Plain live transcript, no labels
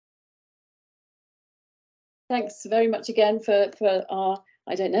Thanks very much again for our,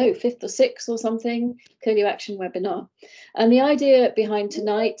 I don't know, 5th or 6th or something, Curlew Action webinar. And the idea behind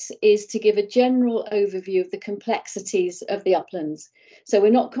tonight is to give a general overview of the complexities of the uplands. So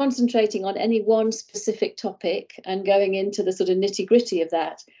we're not concentrating on any one specific topic and going into the sort of nitty-gritty of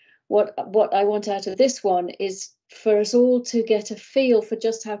that. What I want out of this one is for us all to get a feel for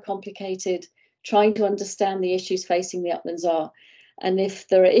just how complicated trying to understand the issues facing the uplands are. And if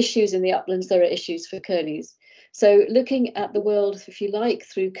there are issues in the uplands, there are issues for curlews. So looking at the world, if you like,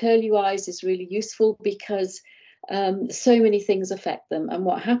 through curlew eyes is really useful because so many things affect them. And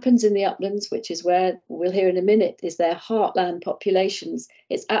what happens in the uplands, which is where we'll hear in a minute, is their heartland populations.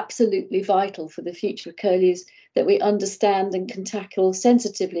 It's absolutely vital for the future of curlews that we understand and can tackle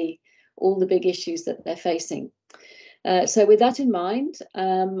sensitively all the big issues that they're facing. So with that in mind,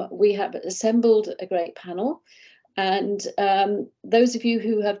 we have assembled a great panel. And those of you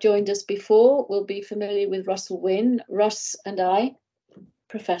who have joined us before will be familiar with Russell Wynne. Russ and I,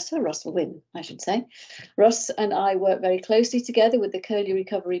 Professor Russell Wynne, I should say. Russ and I work very closely together with the Curlew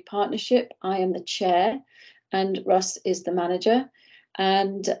Recovery Partnership. I am the chair and Russ is the manager.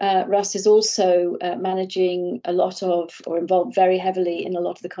 And Russ is also managing a lot of, or involved very heavily in a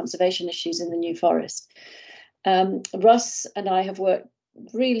lot of the conservation issues in the New Forest. Russ and I have worked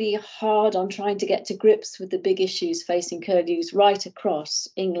really hard on trying to get to grips with the big issues facing curlews right across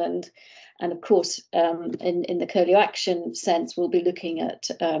England. And of course, in the Curlew Action sense, we'll be looking at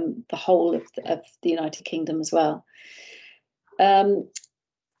the whole of the United Kingdom as well.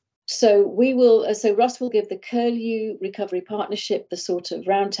 So Russ will give the Curlew Recovery Partnership, the sort of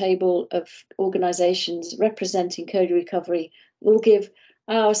roundtable of organisations representing curlew recovery. We'll give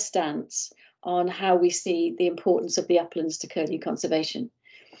our stance on how we see the importance of the uplands to curlew conservation.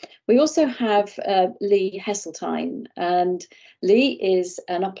 We also have Lee Hesseltine, and Lee is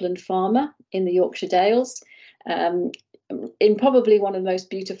an upland farmer in the Yorkshire Dales, in probably one of the most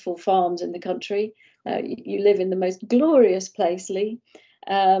beautiful farms in the country. You live in the most glorious place, Lee.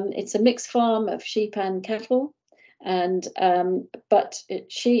 It's a mixed farm of sheep and cattle, and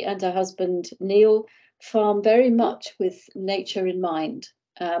she and her husband Neil farm very much with nature in mind.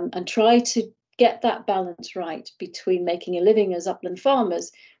 And try to get that balance right between making a living as upland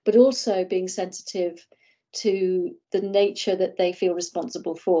farmers, but also being sensitive to the nature that they feel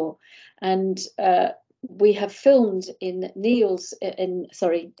responsible for. And we have filmed in Lee's and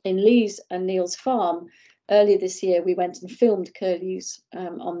Neil's farm. Earlier this year, we went and filmed curlews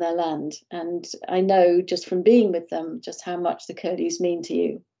on their land. And I know just from being with them, just how much the curlews mean to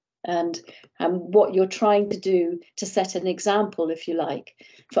you. And what you're trying to do to set an example, if you like,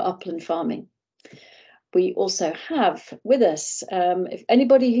 for upland farming. We also have with us, if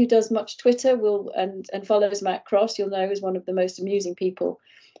anybody who does much Twitter and follows Matt Cross, you'll know is one of the most amusing people.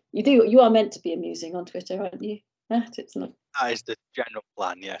 You are meant to be amusing on Twitter, aren't you, Matt? It's not. That is the general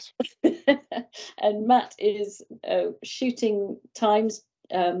plan, yes. And Matt is Shooting Times.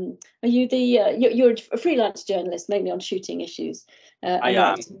 Are you you're a freelance journalist, mainly on shooting issues? I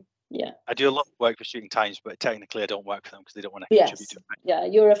am. Yeah, I do a lot of work for Shooting Times, but technically I don't work for them because they don't want to contribute to it. Yeah,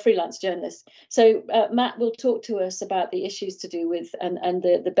 you're a freelance journalist. So Matt will talk to us about the issues to do with and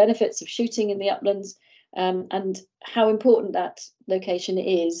the benefits of shooting in the uplands, and how important that location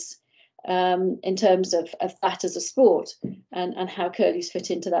is in terms of that as a sport, and how curlews fit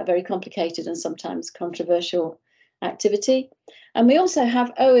into that very complicated and sometimes controversial activity. And we also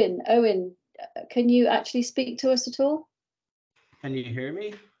have Owen. Owen, can you actually speak to us at all? Can you hear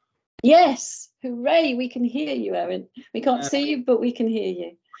me? Yes, hooray, we can hear you, Owen. We can't see you, but we can hear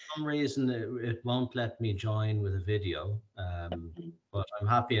you. For some reason, it won't let me join with a video, but I'm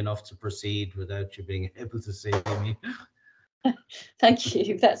happy enough to proceed without you being able to see me. Thank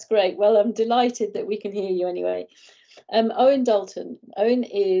you, that's great. Well, I'm delighted that we can hear you anyway. Owen Dalton. Owen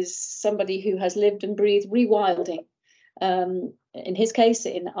is somebody who has lived and breathed rewilding. In his case,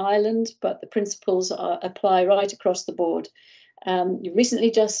 in Ireland, but the principles apply right across the board. You recently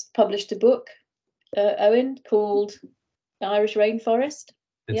just published a book, Owen, called Irish Rainforest.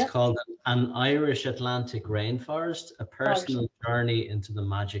 It's called An Irish Atlantic Rainforest, a personal journey into the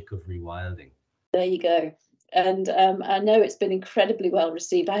magic of rewilding. There you go. And I know it's been incredibly well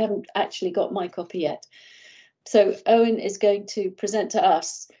received. I haven't actually got my copy yet. So Owen is going to present to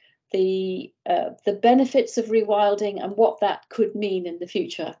us the benefits of rewilding and what that could mean in the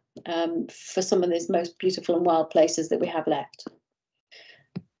future for some of these most beautiful and wild places that we have left.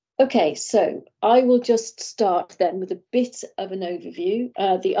 Okay, so I will just start then with a bit of an overview.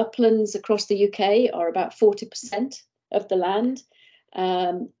 The uplands across the UK are about 40% of the land,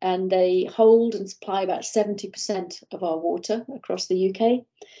 and they hold and supply about 70% of our water across the UK.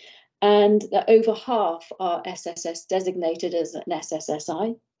 and over half are SSS designated as an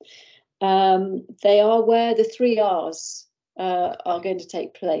SSSI. They are where the 3 Rs are going to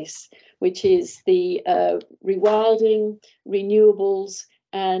take place, which is the rewilding, renewables,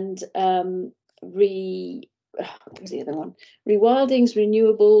 and what was the other one? Rewildings,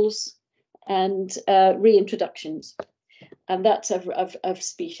 renewables, and reintroductions. And that's of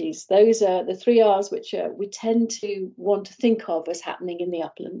species. Those are the 3 Rs which we tend to want to think of as happening in the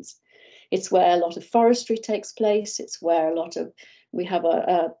uplands. It's where a lot of forestry takes place. It's where we have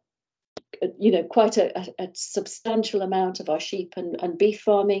quite a substantial amount of our sheep and beef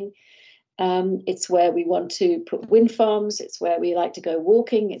farming. It's where we want to put wind farms. It's where we like to go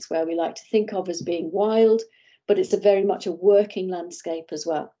walking. It's where we like to think of as being wild, but it's very much a working landscape as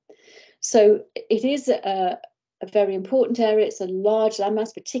well. So it is a very important area. It's a large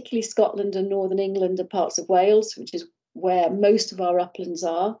landmass, particularly Scotland and Northern England and parts of Wales, which is where most of our uplands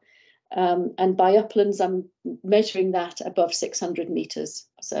are. And by uplands, I'm measuring that above 600 metres.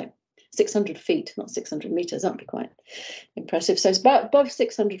 So 600 feet, not 600 metres, that'd be quite impressive. So it's about above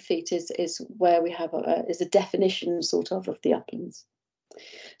 600 feet is where we have is a definition sort of the uplands.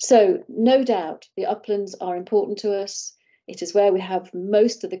 So no doubt the uplands are important to us. It is where we have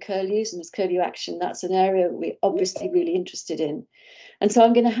most of the curlews, and as Curlew Action, that's an area we're obviously really interested in. And so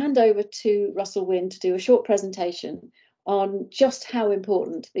I'm going to hand over to Russell Wynne to do a short presentation on just how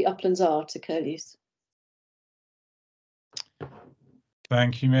important the uplands are to curlews.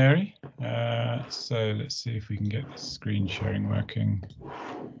 Thank you, Mary. So let's see if we can get the screen sharing working.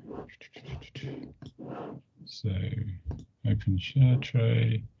 So open share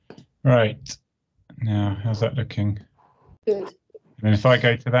tray. Right, now how's that looking? Good. And if I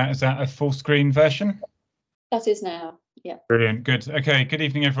go to that, is that a full screen version? That is now, yeah. Brilliant, good. Okay, good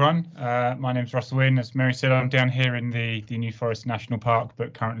evening, everyone. My name's Russell Wynne. As Mary said, I'm down here in the New Forest National Park,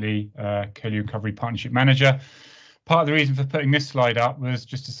 but currently Curlew Recovery Partnership Manager. Part of the reason for putting this slide up was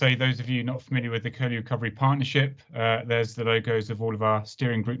just to say, those of you not familiar with the Curlew Recovery Partnership, there's the logos of all of our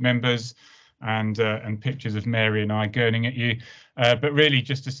steering group members and pictures of Mary and I gurning at you. But really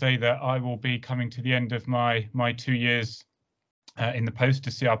just to say that I will be coming to the end of my 2 years in the post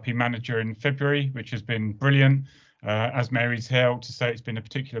as CRP manager in February, which has been brilliant. As Mary's here, to say it's been a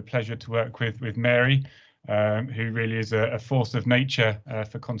particular pleasure to work with Mary, who really is a force of nature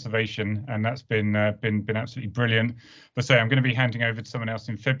for conservation, and that's been absolutely brilliant. But so I'm going to be handing over to someone else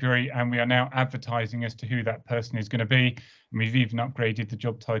in February, and we are now advertising as to who that person is going to be. And we've even upgraded the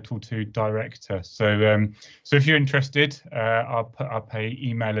job title to director. So so if you're interested, I'll put up an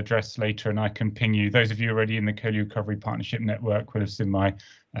email address later, and I can ping you. Those of you already in the Curlew Recovery Partnership Network will have seen my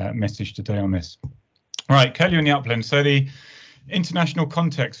message today on this. Right, Curlew in the upland. So the international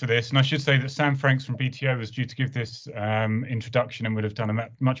context for this, and I should say that Sam Franks from BTO was due to give this introduction and would have done a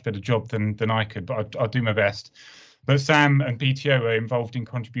much better job than I could, but I'll do my best. But Sam and BTO are involved in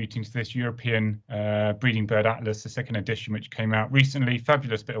contributing to this European Breeding Bird Atlas, the second edition, which came out recently.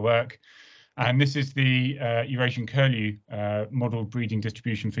 Fabulous bit of work. And this is the Eurasian curlew model breeding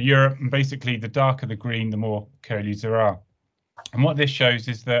distribution for Europe. And basically, the darker the green, the more curlews there are. And what this shows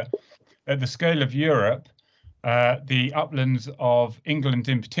is that at the scale of Europe, the uplands of England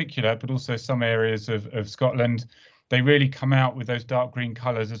in particular, but also some areas of Scotland, they really come out with those dark green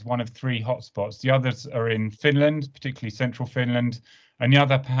colours as one of 3 hotspots. The others are in Finland, particularly central Finland, and the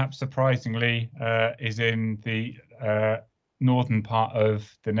other, perhaps surprisingly, is in the northern part of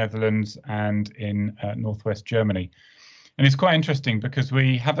the Netherlands and in northwest Germany. And it's quite interesting because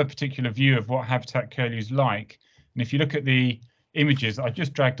we have a particular view of what habitat curlews like. And if you look at the images I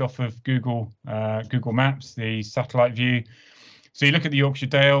just dragged off of Google Maps, the satellite view. So you look at the Yorkshire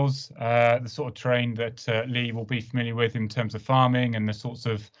Dales, the sort of terrain that Lee will be familiar with in terms of farming, and the sorts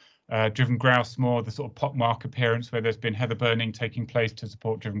of driven grouse moor, the sort of pockmark appearance where there's been heather burning taking place to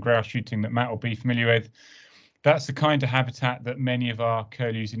support driven grouse shooting that Matt will be familiar with. That's the kind of habitat that many of our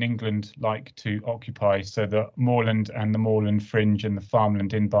curlews in England like to occupy. So the moorland and the moorland fringe and the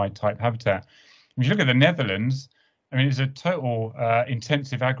farmland in-by type habitat. If you look at the Netherlands, I mean, it's a total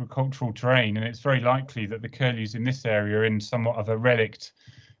intensive agricultural terrain, and it's very likely that the curlews in this area are in somewhat of a relict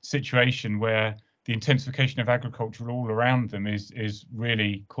situation where the intensification of agriculture all around them is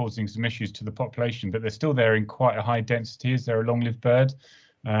really causing some issues to the population, but they're still there in quite a high density as they're a long-lived bird.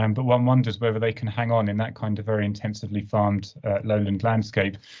 But one wonders whether they can hang on in that kind of very intensively farmed lowland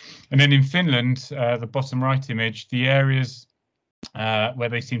landscape. And then in Finland, the bottom right image, the areas where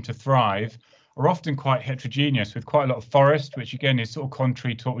they seem to thrive are often quite heterogeneous, with quite a lot of forest, which again is sort of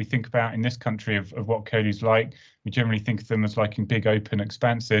contrary to what we think about in this country of what curlews like. We generally think of them as liking big open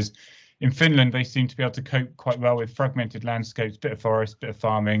expanses. In Finland, they seem to be able to cope quite well with fragmented landscapes, bit of forest, bit of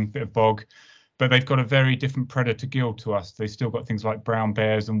farming, bit of bog, but they've got a very different predator guild to us. They've still got things like brown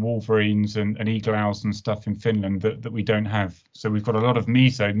bears and wolverines and eagle owls and stuff in Finland that we don't have. So we've got a lot of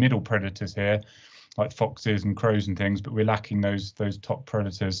middle predators here, like foxes and crows and things, but we're lacking those top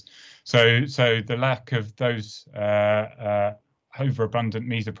predators. So the lack of those overabundant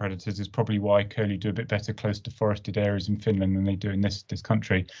mesopredators is probably why curlew do a bit better close to forested areas in Finland than they do in this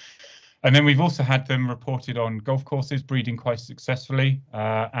country. And then we've also had them reported on golf courses breeding quite successfully,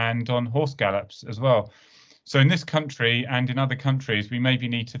 and on horse gallops as well. So in this country and in other countries, we maybe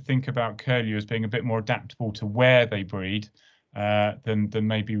need to think about curlew as being a bit more adaptable to where they breed than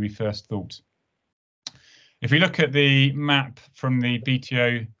maybe we first thought. If we look at the map from the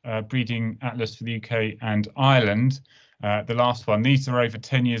BTO breeding atlas for the UK and Ireland, the last one, these are over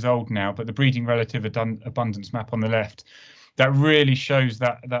 10 years old now, but the breeding relative abundance map on the left, that really shows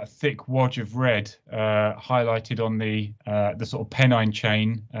that thick wodge of red highlighted on the sort of Pennine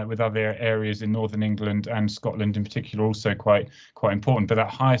chain, with other areas in northern England and Scotland in particular also quite important. But that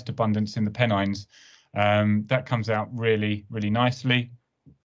highest abundance in the Pennines, that comes out really nicely.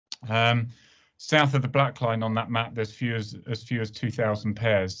 South of the black line on that map, there's as few as 2,000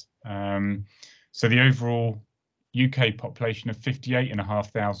 pairs. So the overall UK population of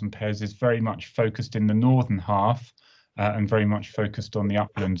 58,500 pairs is very much focused in the northern half, and very much focused on the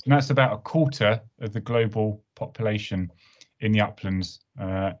uplands. And that's about a quarter of the global population in the uplands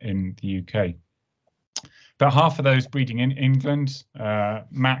in the UK. About half of those breeding in England,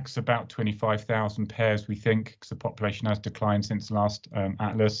 max about 25,000 pairs, we think, because the population has declined since the last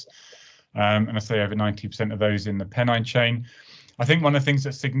atlas. And I say over 90% of those in the Pennine chain. I think one of the things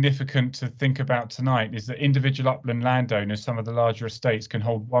that's significant to think about tonight is that individual upland landowners, some of the larger estates, can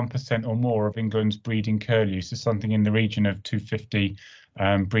hold 1% or more of England's breeding curlews, so something in the region of 250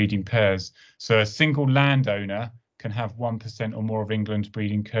 breeding pairs. So a single landowner can have 1% or more of England's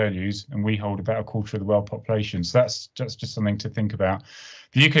breeding curlews, and we hold about a quarter of the world population. So that's just something to think about.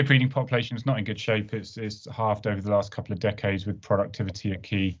 The UK breeding population is not in good shape. It's halved over the last couple of decades, with productivity a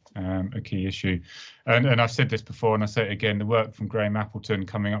key issue. And I've said this before, and I say it again, the work from Graham Appleton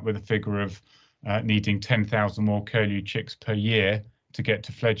coming up with a figure of needing 10,000 more curlew chicks per year to get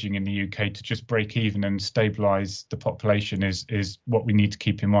to fledging in the UK to just break even and stabilise the population is what we need to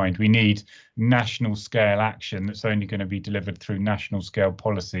keep in mind. We need national scale action that's only going to be delivered through national scale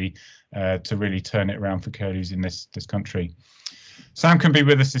policy to really turn it around for curlews in this country. Sam can be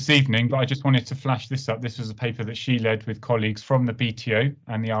with us this evening, but I just wanted to flash this up. This was a paper that she led with colleagues from the BTO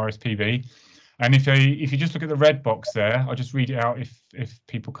and the RSPB. And if you just look at the red box there, I'll just read it out if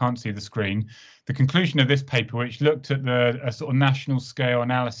people can't see the screen. The conclusion of this paper, which looked at a sort of national scale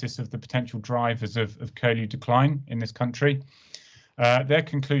analysis of the potential drivers of curlew decline in this country, their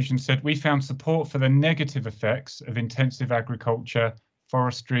conclusion said, we found support for the negative effects of intensive agriculture,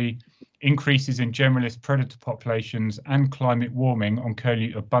 forestry, increases in generalist predator populations and climate warming on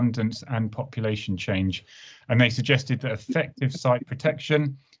curlew abundance and population change. And they suggested that effective site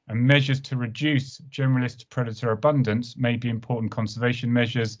protection and measures to reduce generalist predator abundance may be important conservation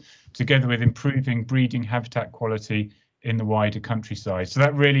measures, together with improving breeding habitat quality in the wider countryside. So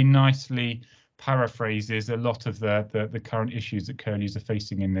that really nicely paraphrases a lot of the current issues that curlews are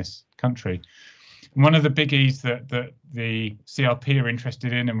facing in this country. One of the biggies that the CRP are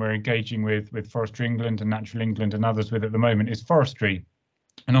interested in, and we're engaging with Forestry England and Natural England and others with at the moment, is forestry.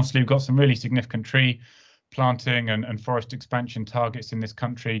 And obviously we've got some really significant tree planting and forest expansion targets in this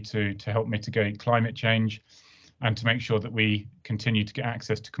country to help mitigate climate change and to make sure that we continue to get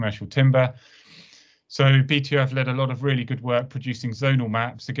access to commercial timber. So BTO have led a lot of really good work producing zonal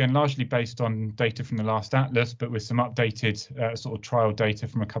maps, again, largely based on data from the last atlas, but with some updated sort of trial data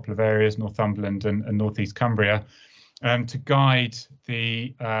from a couple of areas, Northumberland and North East Cumbria, to guide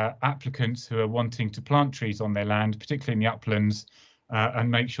the applicants who are wanting to plant trees on their land, particularly in the uplands,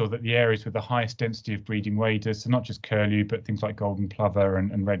 and make sure that the areas with the highest density of breeding waders, so not just curlew, but things like golden plover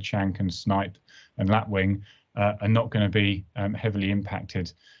and red shank and snipe and lapwing, are not going to be heavily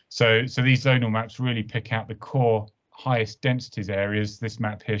impacted. So these zonal maps really pick out the core highest densities areas. This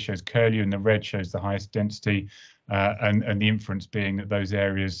map here shows curlew and the red shows the highest density, and the inference being that those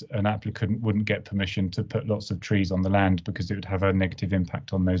areas an applicant wouldn't get permission to put lots of trees on the land because it would have a negative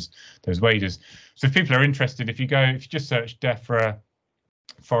impact on those waders. So if people are interested, if you just search DEFRA,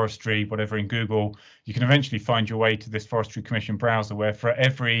 forestry, whatever in Google, you can eventually find your way to this Forestry Commission browser, where for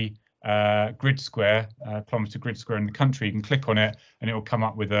every grid square, kilometre grid square in the country. You can click on it and it will come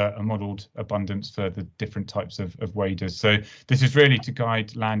up with a modelled abundance for the different types of waders. So this is really to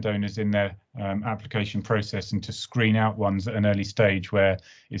guide landowners in their application process and to screen out ones at an early stage where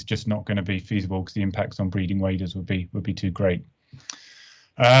it's just not going to be feasible because the impacts on breeding waders would be too great.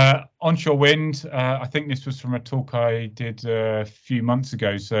 Onshore wind, I think this was from a talk I did a few months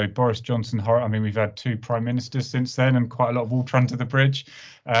ago. So Boris Johnson, I mean, we've had 2 prime ministers since then and quite a lot of water under the bridge.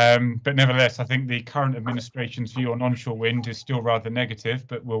 But nevertheless, I think the current administration's view on onshore wind is still rather negative,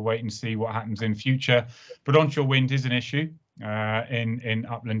 but we'll wait and see what happens in future. But onshore wind is an issue in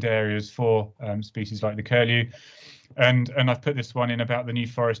upland areas for species like the curlew. And I've put this one in about the New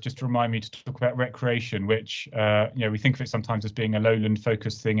Forest just to remind me to talk about recreation, which we think of it sometimes as being a lowland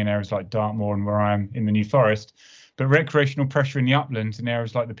focused thing in areas like Dartmoor and where I am in the New Forest. But recreational pressure in the uplands in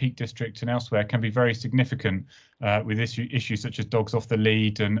areas like the Peak District and elsewhere can be very significant with issues such as dogs off the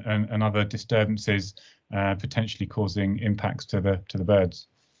lead and other disturbances potentially causing impacts to the birds.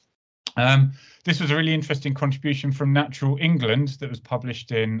 This was a really interesting contribution from Natural England that was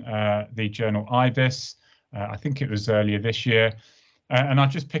published in the journal IBIS. I think it was earlier this year, and I'll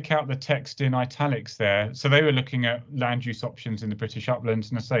just pick out the text in italics there. So they were looking at land use options in the British uplands,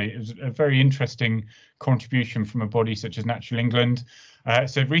 and I say it was a very interesting contribution from a body such as Natural England.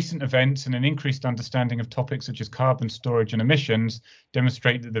 So recent events and an increased understanding of topics such as carbon storage and emissions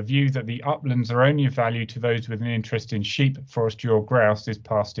demonstrate that the view that the uplands are only of value to those with an interest in sheep, forestry or grouse is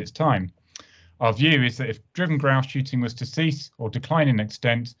past its time. Our view is that if driven grouse shooting was to cease or decline in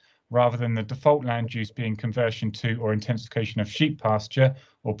extent, rather than the default land use being conversion to or intensification of sheep pasture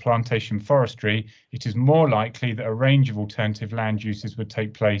or plantation forestry, it is more likely that a range of alternative land uses would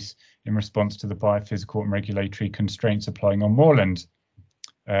take place in response to the biophysical and regulatory constraints applying on moorland.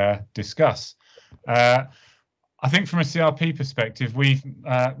 Discuss. I think from a CRP perspective, we've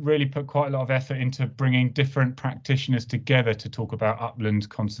really put quite a lot of effort into bringing different practitioners together to talk about upland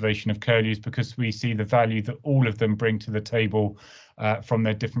conservation of curlews, because we see the value that all of them bring to the table from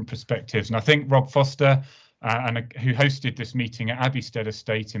their different perspectives. And I think Rob Foster, who hosted this meeting at Abbeystead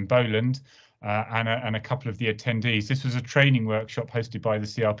Estate in Bowland, and a couple of the attendees. This was a training workshop hosted by the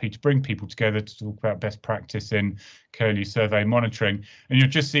CRP to bring people together to talk about best practice in curlew survey monitoring. And you'll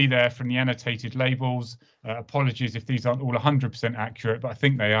just see there from the annotated labels, apologies if these aren't all 100% accurate, but I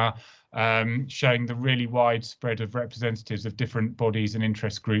think they are, showing the really wide spread of representatives of different bodies and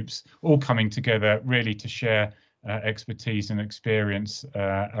interest groups all coming together really to share expertise and experience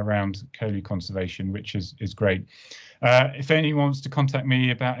around curlew conservation, which is great. If anyone wants to contact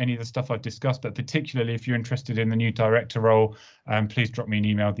me about any of the stuff I've discussed, but particularly if you're interested in the new director role, please drop me an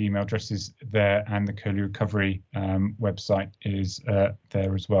email. The email address is there, and the Curlew Recovery website is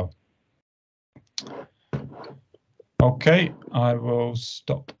there as well. Okay, I will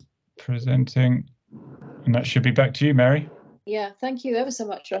stop presenting, and that should be back to you, Mary. Yeah, thank you ever so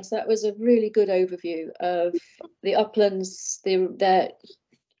much, Ross. That was a really good overview of the uplands, their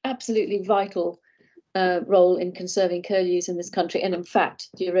absolutely vital role in conserving curlews in this country, and in fact,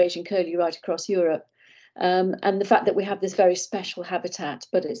 the Eurasian curlew right across Europe. And the fact that we have this very special habitat,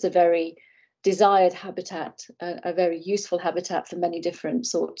 but it's a very desired habitat, a very useful habitat for many different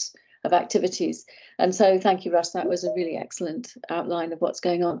sorts of activities. And so thank you, Russ. That was a really excellent outline of what's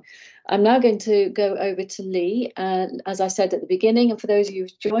going on. I'm now going to go over to Lee. And as I said at the beginning, and for those of you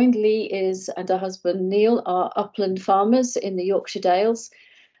who've joined, Lee and her husband Neil are upland farmers in the Yorkshire Dales.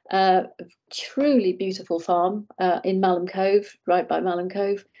 Truly beautiful farm in Malham Cove, right by Malham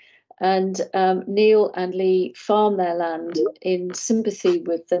Cove. And Neil and Lee farm their land in sympathy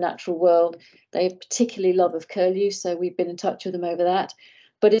with the natural world. They have particularly love of curlew, so we've been in touch with them over that.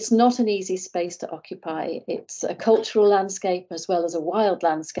 But it's not an easy space to occupy. It's a cultural landscape as well as a wild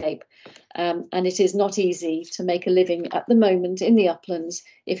landscape. And it is not easy to make a living at the moment in the uplands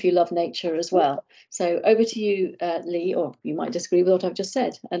if you love nature as well. So over to you, Lee, or you might disagree with what I've just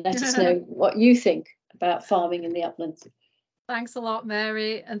said, and let us know what you think about farming in the uplands. Thanks a lot,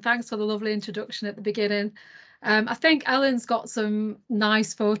 Mary, and thanks for the lovely introduction at the beginning. I think Ellen's got some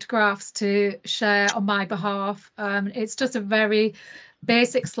nice photographs to share on my behalf. It's just a very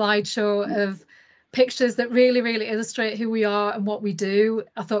basic slideshow of pictures that really, really illustrate who we are and what we do.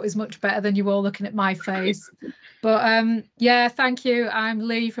 I thought it was much better than you all looking at my face. But yeah, thank you. I'm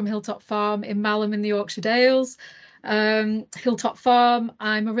Lee from Hilltop Farm in Malham in the Yorkshire Dales. Hilltop Farm,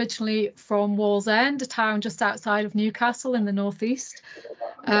 I'm originally from Wallsend, a town just outside of Newcastle in the northeast.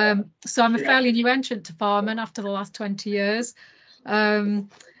 So I'm a fairly new entrant to farming after the last 20 years.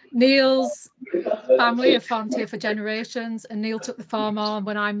 Neil's family have farmed here for generations, and Neil took the farm on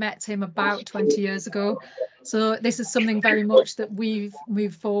when I met him about 20 years ago. So this is something very much that we've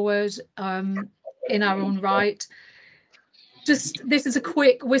moved forward in our own right. This is a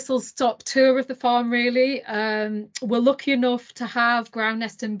quick whistle-stop tour of the farm, really. We're lucky enough to have ground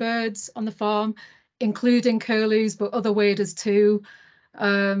nesting birds on the farm, including curlews, but other waders too.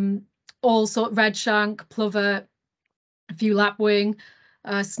 Also redshank, plover, a few lapwing,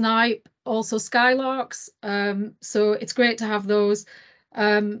 snipe, also skylarks. So it's great to have those.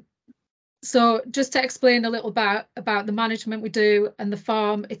 So just to explain a little about the management we do and the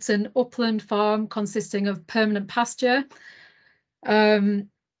farm, it's an upland farm consisting of permanent pasture, categorised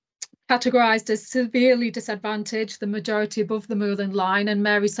as severely disadvantaged, the majority above the moorland line. And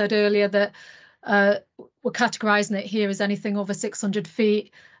Mary said earlier that we're categorising it here as anything over 600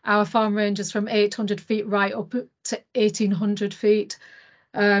 feet. Our farm ranges from 800 feet right up to 1800 feet.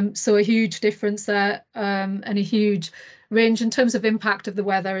 So a huge difference there, and a huge range in terms of impact of the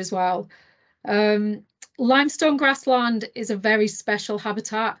weather as well. Limestone grassland is a very special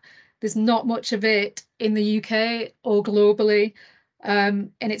habitat. There's not much of it in the UK or globally,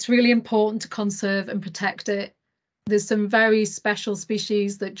 and it's really important to conserve and protect it. There's some very special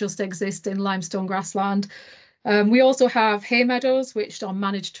species that just exist in limestone grassland. We also have hay meadows, which are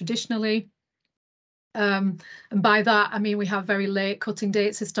managed traditionally. And by that, I mean we have very late cutting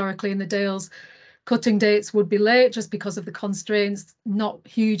dates historically in the dales. Cutting dates would be late just because of the constraints, not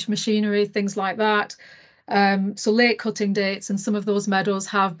huge machinery, things like that. So late cutting dates, and some of those meadows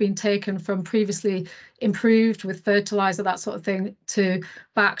have been taken from previously improved with fertiliser, that sort of thing, to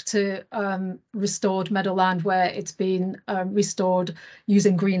back to restored meadowland where it's been restored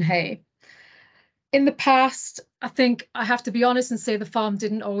using green hay. In the past, I think I have to be honest and say the farm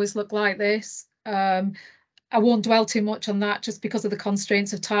didn't always look like this. I won't dwell too much on that just because of the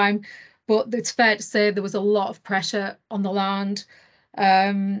constraints of time, but it's fair to say there was a lot of pressure on the land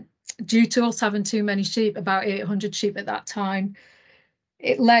due to us having too many sheep, about 800 sheep at that time.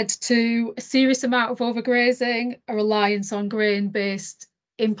 It led to a serious amount of overgrazing, a reliance on grain-based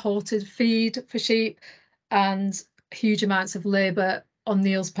imported feed for sheep, and huge amounts of labour on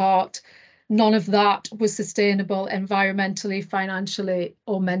Neil's part. None of that was sustainable environmentally, financially,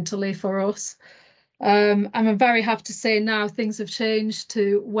 or mentally for us. I'm very happy to say now things have changed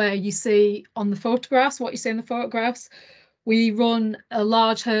to where you see on the photographs, what you see in the photographs. We run a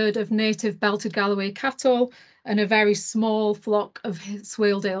large herd of native belted Galloway cattle and a very small flock of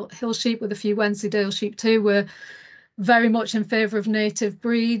Swaledale hill sheep with a few Wensleydale sheep too. We're very much in favour of native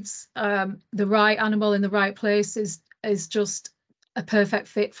breeds. The right animal in the right place is just a perfect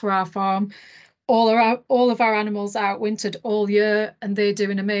fit for our farm. All of our animals outwintered all year, and they do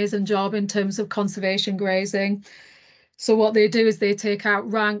an amazing job in terms of conservation grazing. So what they do is they take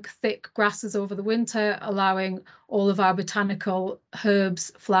out rank, thick grasses over the winter, allowing all of our botanical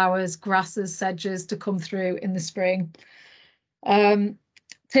herbs, flowers, grasses, sedges to come through in the spring.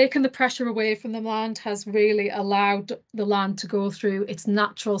 Taking the pressure away from the land has really allowed the land to go through its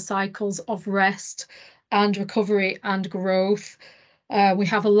natural cycles of rest and recovery and growth. We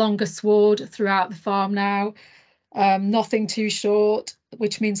have a longer sward throughout the farm now, nothing too short,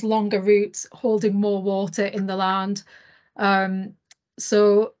 which means longer roots holding more water in the land.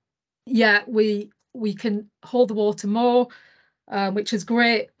 So yeah, we can hold the water more, which is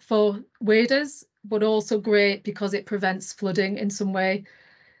great for waders, but also great because it prevents flooding in some way.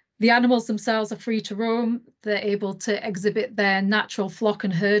 The animals themselves are free to roam. They're able to exhibit their natural flock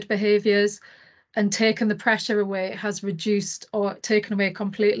and herd behaviours, and taking the pressure away has reduced or taken away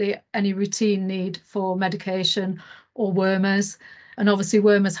completely any routine need for medication or wormers. And obviously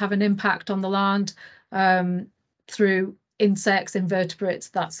wormers have an impact on the land through insects, invertebrates,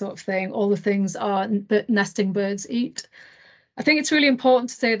 that sort of thing, all the things that nesting birds eat. I think it's really important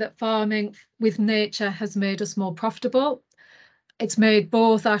to say that farming with nature has made us more profitable. It's made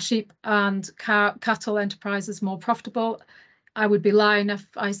both our sheep and cattle enterprises more profitable. I would be lying if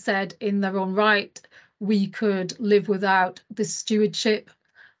I said in their own right we could live without the stewardship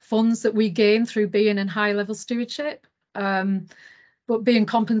funds that we gain through being in high-level stewardship. But being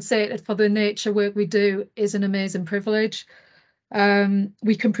compensated for the nature work we do is an amazing privilege.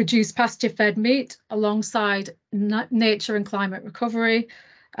 We can produce pasture-fed meat alongside nature and climate recovery.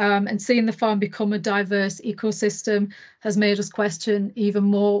 And seeing the farm become a diverse ecosystem has made us question even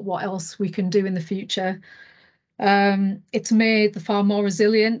more what else we can do in the future. It's made the farm more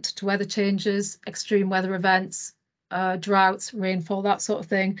resilient to weather changes, extreme weather events, droughts, rainfall, that sort of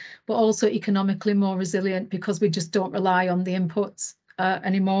thing, but also economically more resilient because we just don't rely on the inputs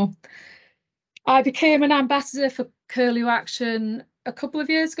anymore. I became an ambassador for Curlew Action a couple of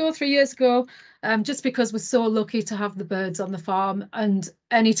years ago, 3 years ago, just because we're so lucky to have the birds on the farm, and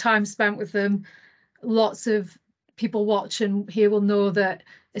any time spent with them lots of people watching here will know that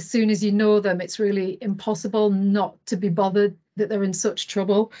as soon as you know them, it's really impossible not to be bothered that they're in such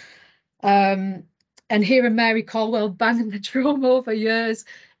trouble. And hearing Mary Caldwell banging the drum over years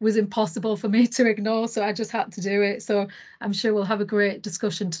was impossible for me to ignore, so I just had to do it. So I'm sure we'll have a great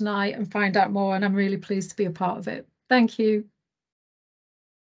discussion tonight and find out more, and I'm really pleased to be a part of it. Thank you.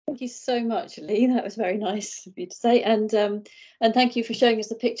 Thank you so much, Lee. That was very nice of you to say, and thank you for showing us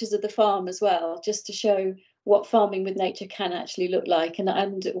the pictures of the farm as well, just to show what farming with nature can actually look like.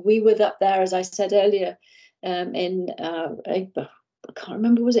 And we were up there, as I said earlier, in April, I can't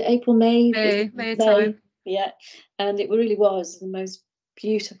remember, was it April, May? May time. Yeah, and it really was the most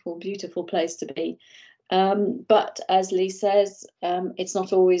beautiful, beautiful place to be. But as Lee says, it's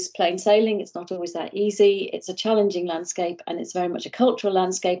not always plain sailing. It's not always that easy. It's a challenging landscape, and it's very much a cultural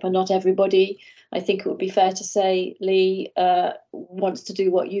landscape. And not everybody, I think it would be fair to say, Lee, wants to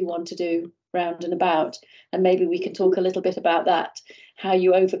do what you want to do round and about. And maybe we can talk a little bit about that, how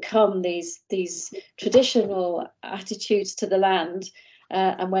you overcome these traditional attitudes to the land,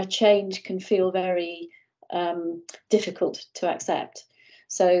 and where change can feel very difficult to accept.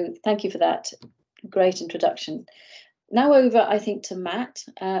 So thank you for that great introduction. Now over, I think, to Matt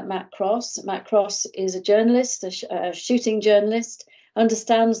Cross. Matt Cross is a journalist, a shooting journalist,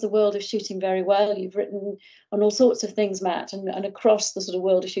 understands the world of shooting very well. You've written on all sorts of things, Matt, and across the sort of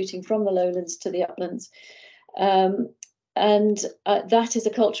world of shooting, from the lowlands to the uplands. And that is a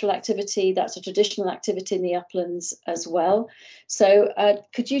cultural activity, that's a traditional activity in the uplands as well. So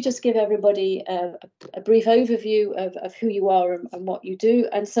could you just give everybody a brief overview of who you are and what you do,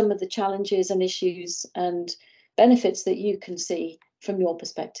 and some of the challenges and issues and benefits that you can see from your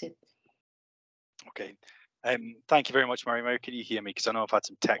perspective? Okay. Thank you very much, Mary. Mary, can you hear me? Because I know I've had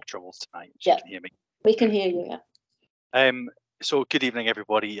some tech troubles tonight. Yeah, you can hear me. We can hear you, yeah. So good evening,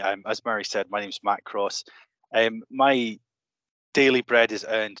 everybody. As Mary said, my name's Matt Cross. My daily bread is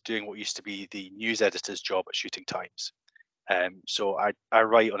earned doing what used to be the news editor's job at Shooting Times. So I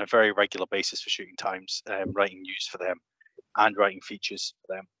write on a very regular basis for Shooting Times, writing news for them and writing features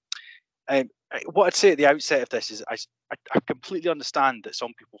for them. What I'd say at the outset of this is I completely understand that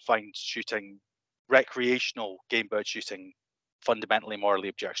some people find shooting, recreational game bird shooting, fundamentally morally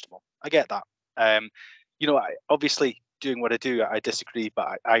objectionable. I get that. You know, obviously doing what I do, I disagree,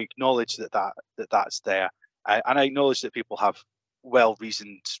 but I acknowledge that's there, and I acknowledge that people have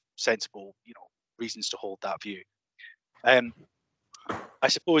well-reasoned, sensible, reasons to hold that view. I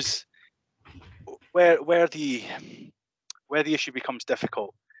suppose where the issue becomes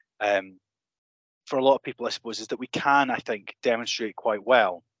difficult for a lot of people, I suppose, is that we can, I think, demonstrate quite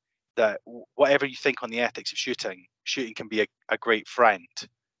well that whatever you think on the ethics of shooting can be a great friend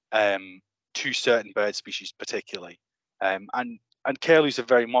to certain bird species, particularly, and curlews are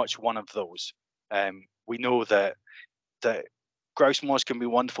very much one of those. We know that grouse moors can be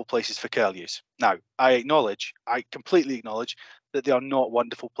wonderful places for curlews. Now, I completely acknowledge that they are not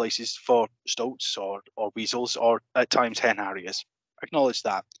wonderful places for stoats or weasels or at times hen harriers. I acknowledge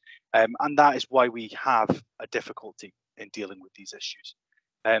that. And that is why we have a difficulty in dealing with these issues.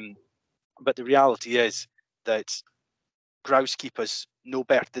 But the reality is that grouse keepers know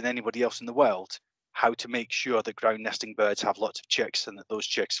better than anybody else in the world how to make sure that ground nesting birds have lots of chicks and that those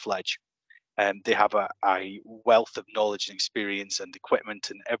chicks fledge. They have a wealth of knowledge and experience and equipment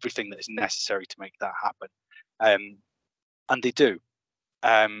and everything that is necessary to make that happen. And they do.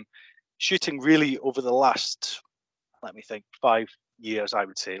 Shooting really over the last, 5 years, I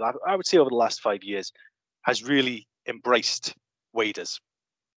would say over the last 5 years, has really embraced waders.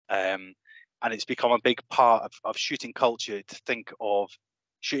 And it's become a big part of shooting culture to think of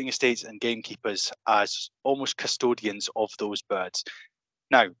shooting estates and gamekeepers as almost custodians of those birds.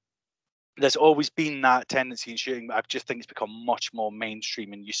 Now, there's always been that tendency in shooting, but I just think it's become much more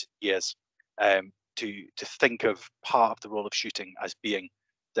mainstream in recent years to think of part of the role of shooting as being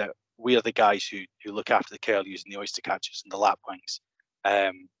that we are the guys who look after the curlews and the oyster catchers and the lapwings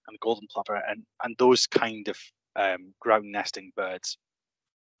and the golden plover and those kind of ground nesting birds.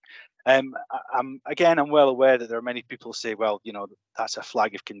 I'm well aware that there are many people who say, well, that's a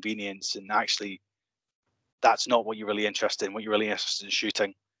flag of convenience, and actually that's not what you're really interested in. What you're really interested in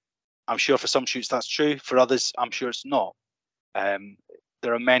shooting. I'm sure for some shoots that's true. For others, I'm sure it's not.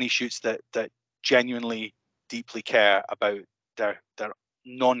 There are many shoots that genuinely deeply care about their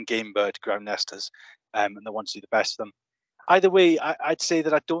non-game bird ground nesters, and they want to do the best of them. Either way, I'd say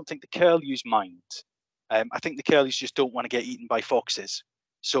that I don't think the curlews mind. I think the curlews just don't want to get eaten by foxes.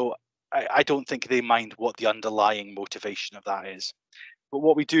 So I don't think they mind what the underlying motivation of that is. But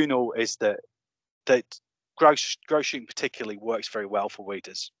what we do know is that grouse shooting particularly works very well for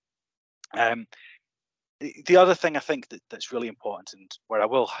waders. the other thing I think that's really important, and where I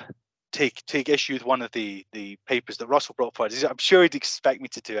will take issue with one of the papers that Russell brought forward, is I'm sure he'd expect me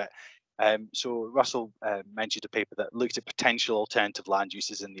to do it. So Russell mentioned a paper that looked at potential alternative land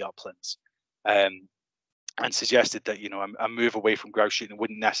uses in the uplands, and suggested that a move away from grouse shooting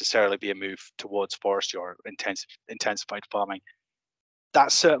wouldn't necessarily be a move towards forestry or intensified farming.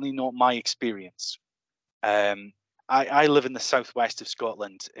 That's certainly not my experience. I live in the southwest of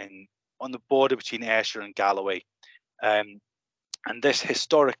Scotland, on the border between Ayrshire and Galloway, and this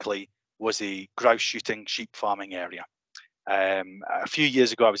historically was a grouse shooting, sheep farming area. A few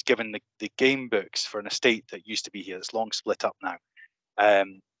years ago, I was given the game books for an estate that used to be here. It's long split up now,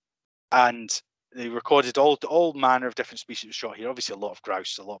 and they recorded all manner of different species were shot here. Obviously, a lot of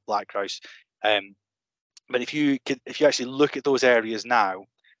grouse, a lot of black grouse. But if you actually look at those areas now,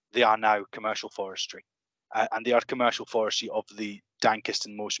 they are now commercial forestry, and they are commercial forestry of the dankest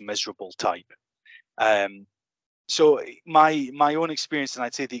and most miserable type. So my own experience, and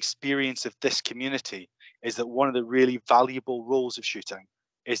I'd say the experience of this community, is that one of the really valuable roles of shooting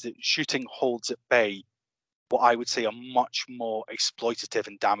is that shooting holds at bay what I would say are much more exploitative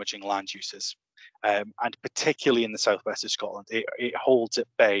and damaging land uses. And particularly in the southwest of Scotland, it holds at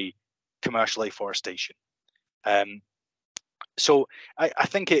bay commercial afforestation. So I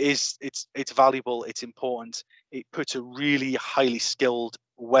think it's valuable, it's important. It puts a really highly skilled,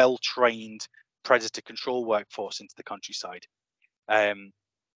 well-trained predator control workforce into the countryside,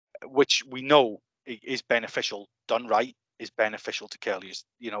 which we know is beneficial, done right, is beneficial to curlews.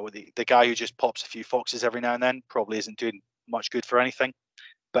 The guy who just pops a few foxes every now and then probably isn't doing much good for anything,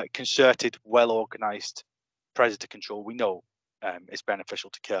 but concerted, well-organized predator control, we know, is beneficial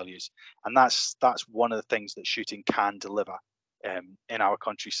to curlews. And that's one of the things that shooting can deliver in our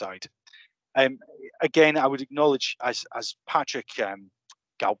countryside. Again, I would acknowledge, as Patrick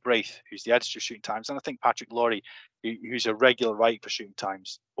Galbraith, who's the editor of Shooting Times, and I think Patrick Laurie, who's a regular writer for Shooting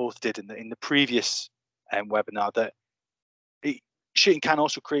Times, both did in the previous webinar, that shooting can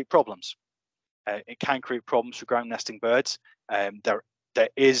also create problems. It can create problems for ground nesting birds. There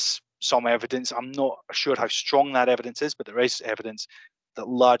is some evidence, I'm not sure how strong that evidence is, but there is evidence that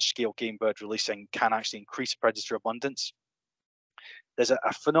large-scale game bird releasing can actually increase predator abundance. There's a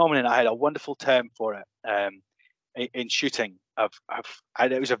phenomenon, I had a wonderful term for it in shooting.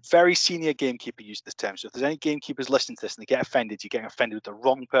 It was a very senior gamekeeper used this term. So if there's any gamekeepers listening to this and they get offended, you're getting offended with the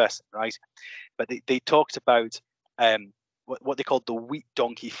wrong person, right? But they talked about what they called the wheat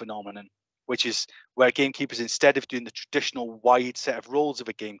donkey phenomenon, which is where gamekeepers, instead of doing the traditional wide set of roles of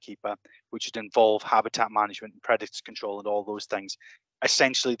a gamekeeper, which would involve habitat management and predator control and all those things,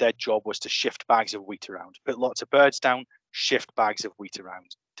 essentially their job was to shift bags of wheat around, put lots of birds down, shift bags of wheat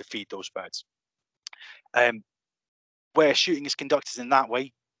around to feed those birds. Where shooting is conducted in that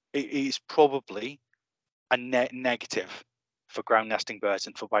way, it is probably a net negative for ground nesting birds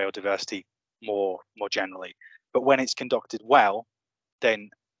and for biodiversity more generally. But when it's conducted well, then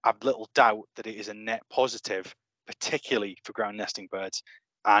I've little doubt that it is a net positive, particularly for ground nesting birds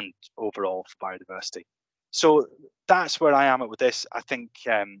and overall for biodiversity. So that's where I am with this. I think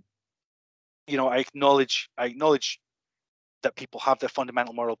I acknowledge that people have their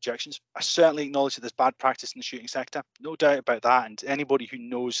fundamental moral objections. I certainly acknowledge that there's bad practice in the shooting sector, no doubt about that. And anybody who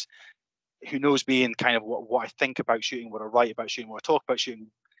knows me and kind of what I think about shooting, what I write about shooting, what I talk about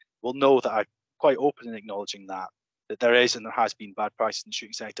shooting, will know that I'm quite open in acknowledging that there is and there has been bad practice in the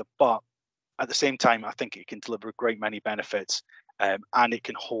shooting sector. But at the same time, I think it can deliver a great many benefits, and it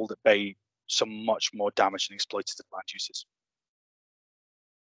can hold at bay some much more damaged and exploitative land uses.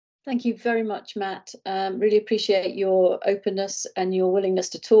 Thank you very much, Matt. Really appreciate your openness and your willingness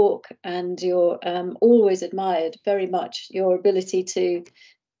to talk, and your always admired very much your ability to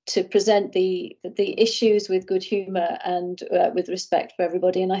present the issues with good humour and with respect for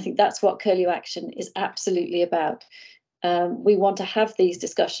everybody. And I think that's what Curlew Action is absolutely about. We want to have these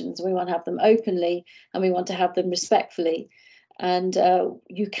discussions, we want to have them openly, and we want to have them respectfully. And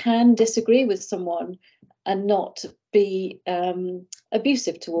you can disagree with someone and not be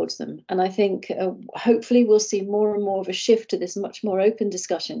abusive towards them. And I think hopefully we'll see more and more of a shift to this much more open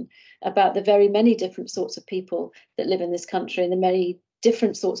discussion about the very many different sorts of people that live in this country and the many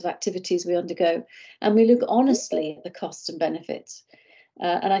different sorts of activities we undergo. And we look honestly at the costs and benefits.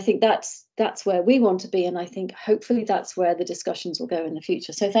 And I think that's where we want to be. And I think hopefully that's where the discussions will go in the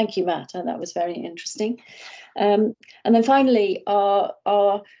future. So thank you, Matt. And that was very interesting. And then finally,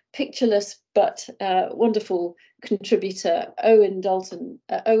 our pictureless but wonderful contributor, Owen Dalton.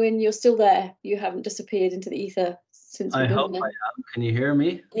 Owen, you're still there. You haven't disappeared into the ether since I hope I am. Can you hear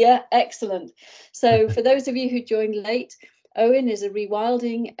me? Yeah, excellent. So for those of you who joined late, Owen is a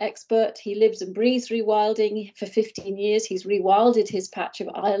rewilding expert. He lives and breathes rewilding. For 15 years, he's rewilded his patch of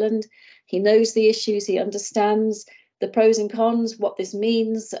Ireland. He knows the issues, he understands the pros and cons, what this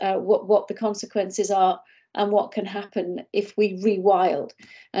means, what the consequences are, and what can happen if we rewild.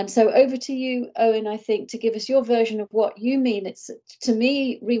 And so over to you, Owen, I think, to give us your version of what you mean. It's, to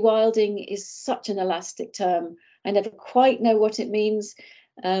me, rewilding is such an elastic term. I never quite know what it means.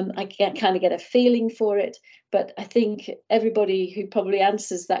 I can kind of get a feeling for it, but I think everybody who probably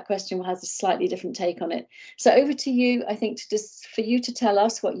answers that question has a slightly different take on it. So over to you, I think, for you to tell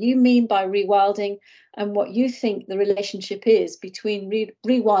us what you mean by rewilding and what you think the relationship is between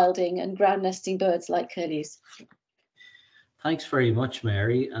rewilding and ground nesting birds like curlews. Thanks very much,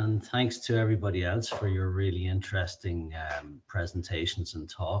 Mary, and thanks to everybody else for your really interesting presentations and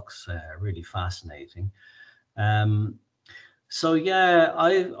talks. Really fascinating. So yeah,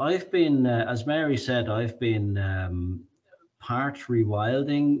 I've been, as Mary said, I've been part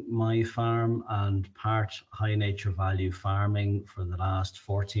rewilding my farm and part high nature value farming for the last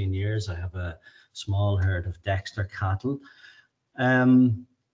 14 years. I have a small herd of Dexter cattle. I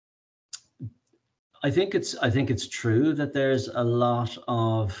think it's true that there's a lot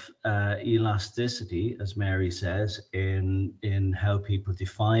of elasticity, as Mary says, in how people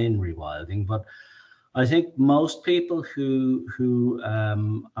define rewilding, but I think most people who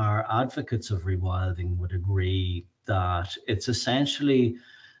are advocates of rewilding would agree that it's essentially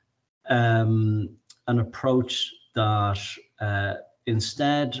an approach that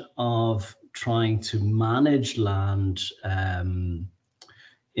instead of trying to manage land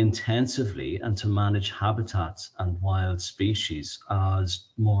intensively and to manage habitats and wild species as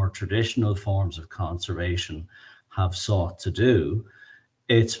more traditional forms of conservation have sought to do,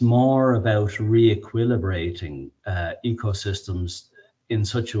 it's more about re-equilibrating ecosystems in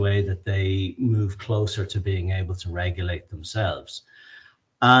such a way that they move closer to being able to regulate themselves.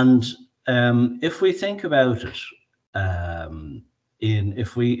 And if we think about it,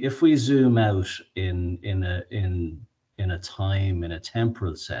 if we zoom out in a time, in a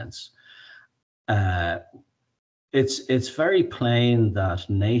temporal sense, it's very plain that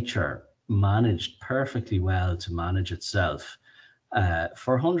nature managed perfectly well to manage itself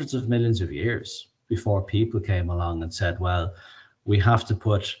for hundreds of millions of years before people came along and said, well, we have to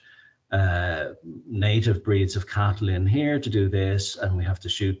put native breeds of cattle in here to do this, and we have to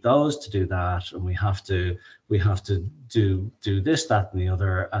shoot those to do that, and we have to do this, that, and the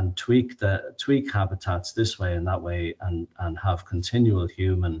other, and tweak habitats this way and that way, and have continual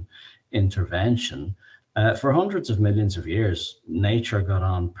human intervention. For hundreds of millions of years, nature got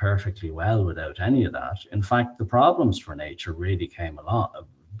on perfectly well without any of that. In fact, the problems for nature really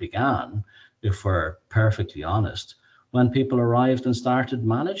began, if we're perfectly honest, when people arrived and started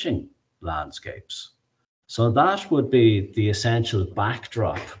managing landscapes. So that would be the essential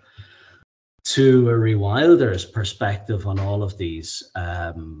backdrop to a rewilder's perspective on all of these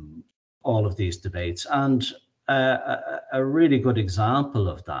debates. And a really good example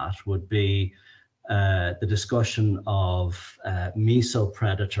of that would be the discussion of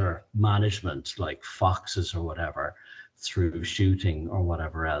mesopredator management, like foxes or whatever, through shooting or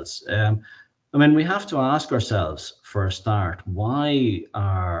whatever else. I mean, we have to ask ourselves, for a start, why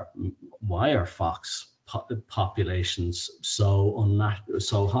are fox populations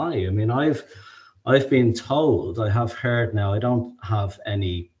so high? I mean, I've been told, I have heard, now I don't have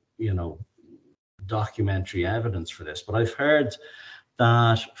any, documentary evidence for this, but I've heard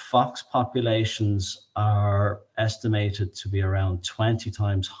that fox populations are estimated to be around 20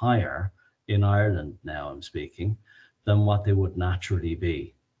 times higher in Ireland, now I'm speaking, than what they would naturally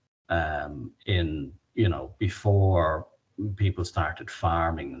be before people started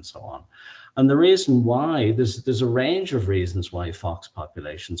farming and so on. And the reason why, there's a range of reasons why fox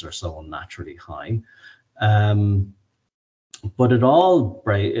populations are so unnaturally high, but it all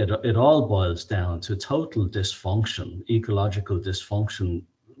boils down to total dysfunction, ecological dysfunction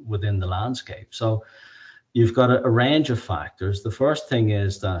within the landscape. So you've got a range of factors. The first thing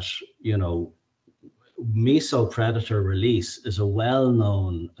is that, mesopredator release is a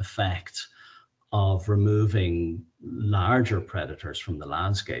well-known effect of removing larger predators from the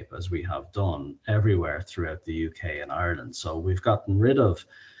landscape, as we have done everywhere throughout the UK and Ireland. So we've gotten rid of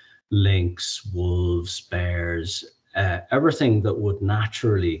lynx, wolves, bears, everything that would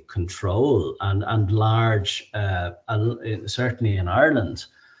naturally control and large, certainly in Ireland,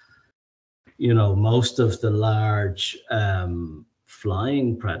 most of the large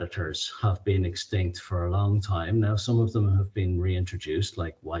flying predators have been extinct for a long time. Now, some of them have been reintroduced,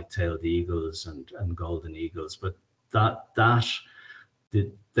 like white-tailed eagles and golden eagles, but that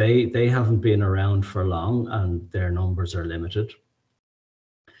they haven't been around for long, and their numbers are limited.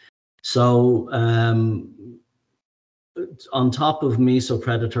 So on top of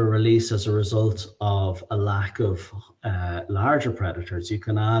mesopredator release as a result of a lack of larger predators, you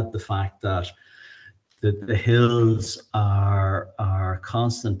can add the fact that the hills are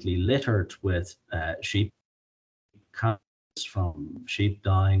constantly littered with sheep, from sheep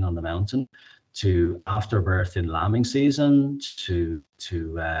dying on the mountain, to afterbirth in lambing season, to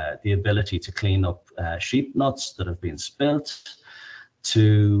the ability to clean up sheep nuts that have been spilt,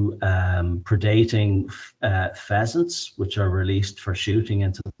 to predating pheasants, which are released for shooting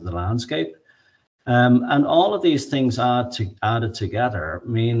into the landscape. And all of these things added together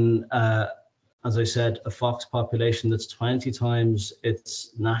mean, as I said, a fox population that's 20 times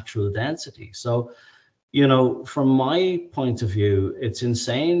its natural density. So, you know, from my point of view, it's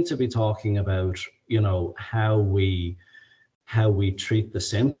insane to be talking about, you know, how we treat the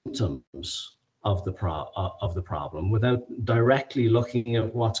symptoms of the problem without directly looking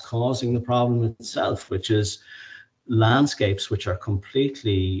at what's causing the problem itself, which is landscapes which are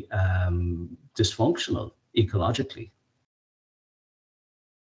completely dysfunctional ecologically.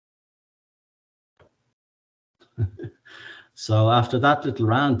 So after that little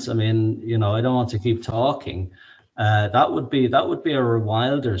rant, I mean, you know, I don't want to keep talking. That would be a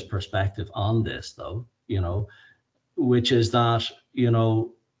rewilder's perspective on this, though, you know, which is that, you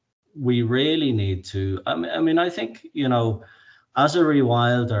know, we really need to, I mean, I think, you know, as a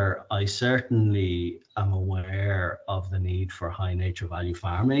rewilder, I certainly am aware of the need for high nature value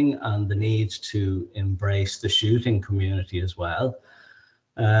farming and the need to embrace the shooting community as well.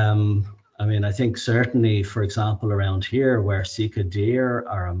 I mean, I think certainly, for example, around here where Sika deer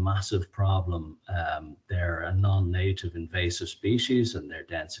are a massive problem, they're a non-native invasive species and their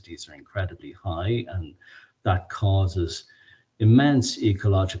densities are incredibly high, and that causes immense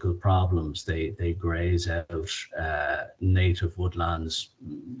ecological problems. They graze out native woodlands,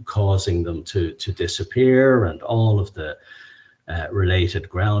 causing them to disappear, and all of the related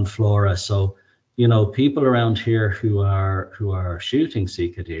ground flora. So, you know, people around here who are shooting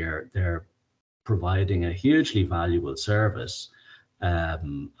Sika deer, they're providing a hugely valuable service,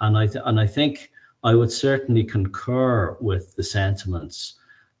 and I think I would certainly concur with the sentiments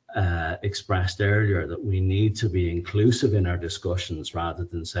expressed earlier that we need to be inclusive in our discussions rather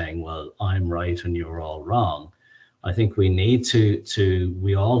than saying, well, I'm right and you're all wrong. I think we need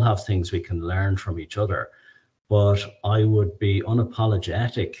we all have things we can learn from each other, but I would be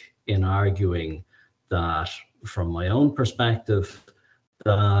unapologetic in arguing that, from my own perspective,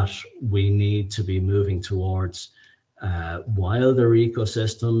 that we need to be moving towards wilder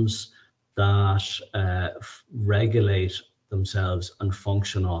ecosystems that regulate themselves and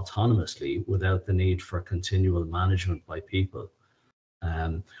function autonomously without the need for continual management by people.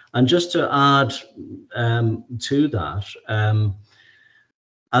 And just to add to that,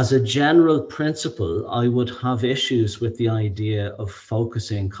 as a general principle, I would have issues with the idea of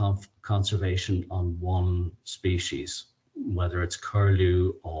focusing conservation on one species, whether it's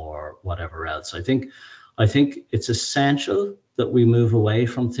curlew or whatever else. I think it's essential that we move away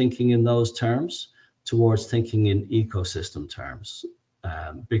from thinking in those terms towards thinking in ecosystem terms,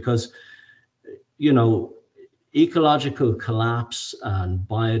 because, you know, ecological collapse and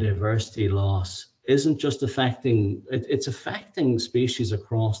biodiversity loss isn't just affecting, it's affecting species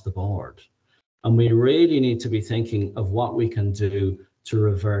across the board. And we really need to be thinking of what we can do to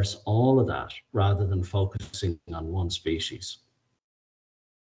reverse all of that rather than focusing on one species.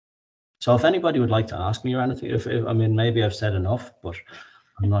 So if anybody would like to ask me or anything, I mean, maybe I've said enough, but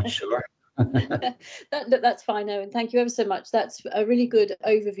I'm not sure. That's fine, Owen. Thank you ever so much. That's a really good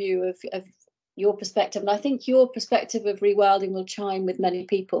overview of your perspective. And I think your perspective of rewilding will chime with many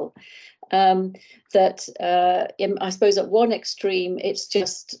people. I suppose at one extreme, it's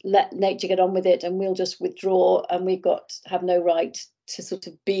just let nature get on with it and we'll just withdraw and we've have no right to sort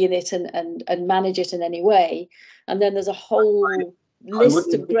of be in it and manage it in any way. And then there's a whole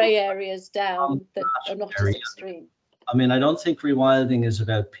list of grey areas down that are not as extreme. I mean, I don't think rewilding is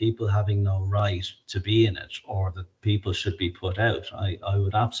about people having no right to be in it or that people should be put out. I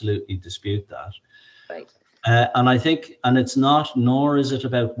would absolutely dispute that. Right. And I think, and it's not, nor is it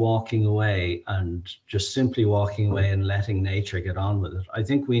about walking away and just simply walking away and letting nature get on with it. I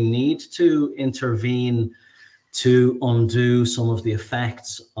think we need to intervene to undo some of the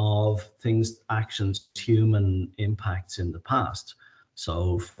effects of actions, human impacts in the past.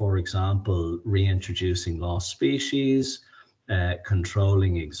 So, for example, reintroducing lost species,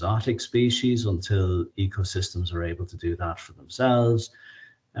 controlling exotic species until ecosystems are able to do that for themselves.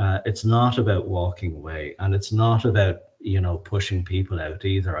 It's not about walking away, and it's not about pushing people out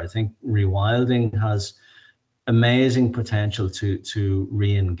either. I think rewilding has amazing potential to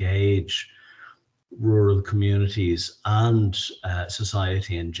re-engage rural communities and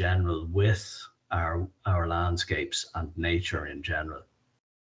society in general with our landscapes and nature in general.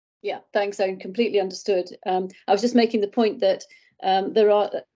 Yeah, thanks, Owen. Completely understood. I was just making the point that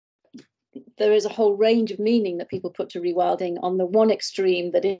there is a whole range of meaning that people put to rewilding. On the one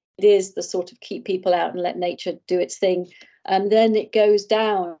extreme, that it is the sort of keep people out and let nature do its thing, and then it goes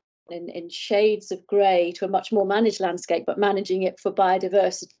down in shades of grey to a much more managed landscape, but managing it for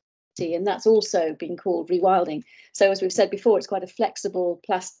biodiversity, and that's also been called rewilding. So as we've said before, it's quite a flexible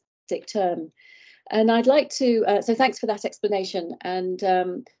plastic term. And I'd like to so thanks for that explanation, and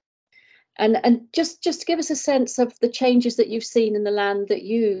just to give us a sense of the changes that you've seen in the land that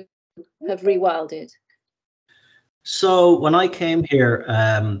you have rewilded. So when I came here,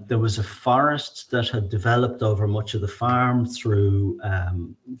 there was a forest that had developed over much of the farm through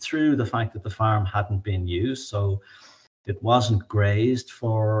the fact that the farm hadn't been used. So it wasn't grazed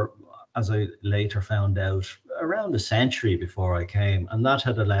for, as I later found out, around a century before I came, and that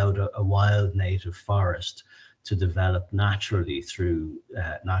had allowed a wild native forest to develop naturally through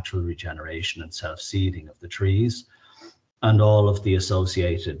natural regeneration and self-seeding of the trees and all of the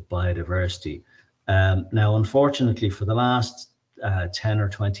associated biodiversity. Now, unfortunately, for the last 10 or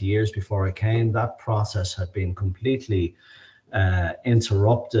 20 years before I came, that process had been completely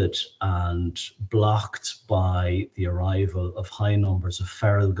interrupted and blocked by the arrival of high numbers of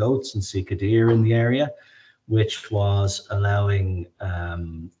feral goats and sika deer in the area, which was allowing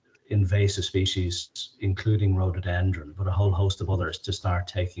invasive species, including rhododendron, but a whole host of others, to start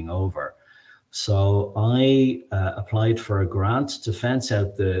taking over. So I applied for a grant to fence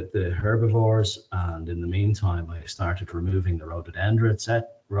out the herbivores, and in the meantime, I started removing the rhododendron,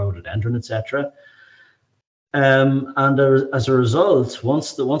 etc. And as a result,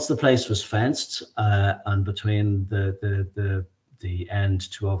 once the place was fenced, and between the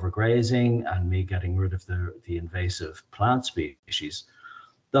end to overgrazing and me getting rid of the invasive plant species,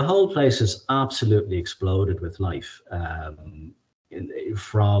 the whole place has absolutely exploded with life.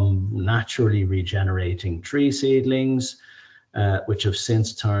 From naturally regenerating tree seedlings, which have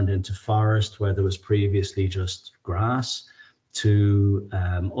since turned into forest where there was previously just grass, to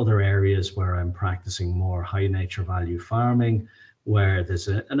other areas where I'm practicing more high nature value farming, where there's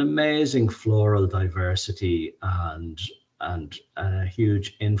an amazing floral diversity and a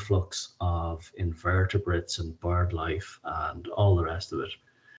huge influx of invertebrates and bird life and all the rest of it.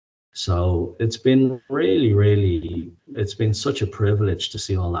 So it's been really, it's been such a privilege to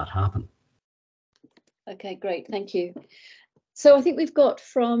see all that happen. Okay, great, thank you. So I think we've got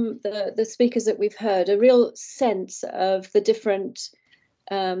from the speakers that we've heard a real sense of the different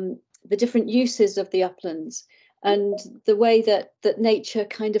uses of the uplands and the way that nature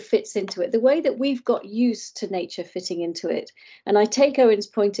kind of fits into it, the way that we've got used to nature fitting into it. And I take Owen's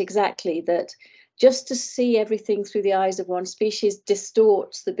point exactly, that just to see everything through the eyes of one species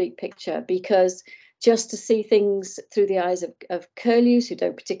distorts the big picture, because just to see things through the eyes of curlews, who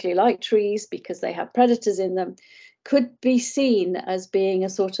don't particularly like trees because they have predators in them, could be seen as being a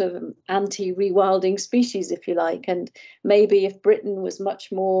sort of anti-rewilding species, if you like. And maybe if Britain was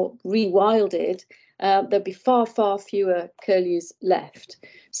much more rewilded, there'd be far fewer curlews left.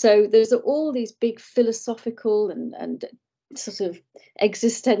 So there's all these big philosophical and sort of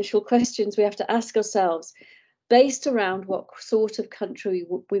existential questions we have to ask ourselves, based around what sort of country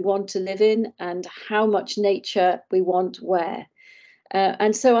we want to live in and how much nature we want where.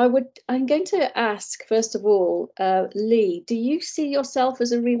 And so I'm going to ask, first of all, Lee, do you see yourself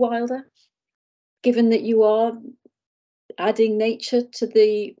as a rewilder, given that you are adding nature to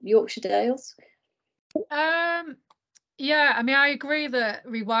the Yorkshire Dales? Yeah, I mean, I agree that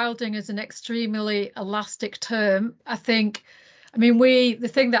rewilding is an extremely elastic term. I mean, the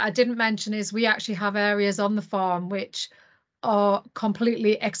thing that I didn't mention is we actually have areas on the farm which are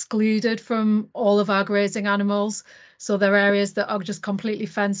completely excluded from all of our grazing animals. So there are areas that are just completely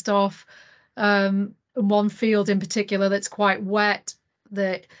fenced off. One field in particular that's quite wet,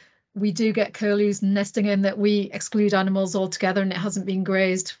 that we do get curlews nesting in, that we exclude animals altogether, and it hasn't been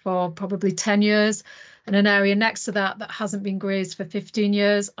grazed for probably 10 years. And an area next to that hasn't been grazed for 15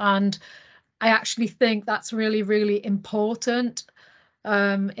 years. And I actually think that's really important,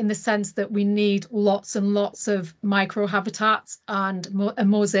 in the sense that we need lots and lots of microhabitats and a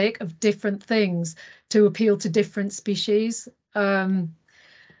mosaic of different things to appeal to different species.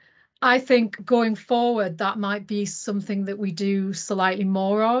 I think going forward, that might be something that we do slightly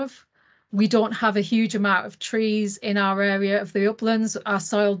more of. We don't have a huge amount of trees in our area of the uplands. Our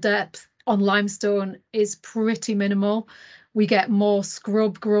soil depth on limestone is pretty minimal. We get more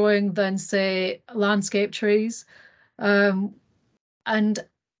scrub growing than, say, landscape trees. And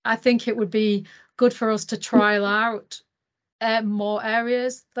I think it would be good for us to trial out more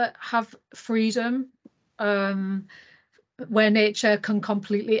areas that have freedom, where nature can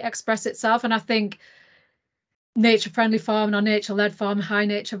completely express itself. And I think nature-friendly farming or nature-led farming, high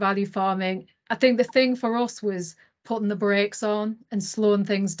nature value farming, I think the thing for us was putting the brakes on and slowing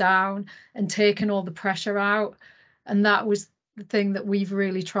things down and taking all the pressure out. And that was the thing that we've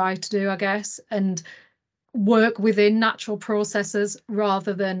really tried to do, I guess, and work within natural processes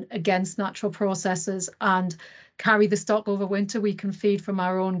rather than against natural processes, and carry the stock over winter. We can feed from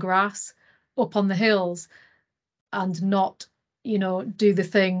our own grass up on the hills and not, do the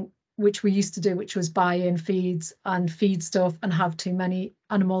thing which we used to do, which was buy in feeds and feed stuff and have too many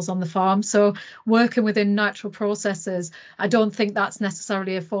animals on the farm. So working within natural processes, I don't think that's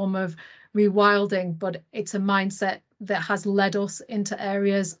necessarily a form of rewilding, but it's a mindset that has led us into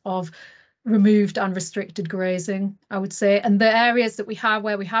areas of removed and restricted grazing, I would say. And the areas that we have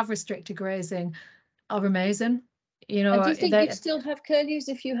where we have restricted grazing are amazing. And do you think you'd still have curlews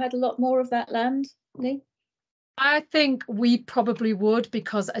if you had a lot more of that land, Lee? I think we probably would,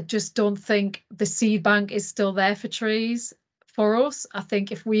 because I just don't think the seed bank is still there for trees for us. I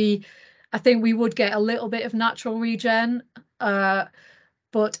think we would get a little bit of natural regen,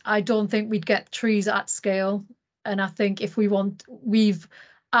 but I don't think we'd get trees at scale. And I think if we want,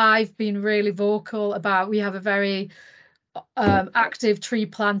 I've been really vocal about, we have a very active tree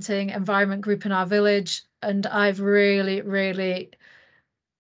planting environment group in our village, and I've really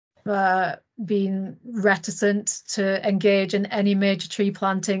been reticent to engage in any major tree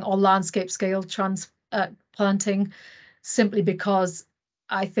planting or landscape scale planting, simply because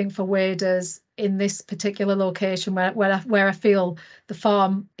I think for waders in this particular location where I feel the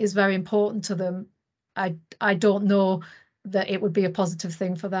farm is very important to them, I don't know that it would be a positive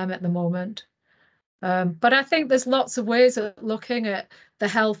thing for them at the moment. But I think there's lots of ways of looking at the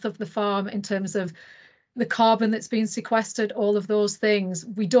health of the farm in terms of the carbon that's been sequestered, all of those things.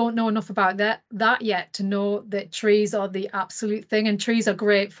 We don't know enough about that yet to know that trees are the absolute thing. And trees are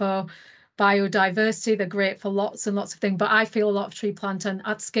great for biodiversity. They're great for lots and lots of things. But I feel a lot of tree planting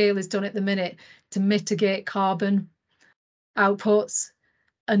at scale is done at the minute to mitigate carbon outputs,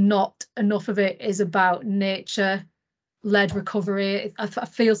 and not enough of it is about nature-led recovery. I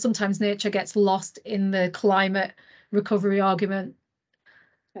feel sometimes nature gets lost in the climate recovery argument.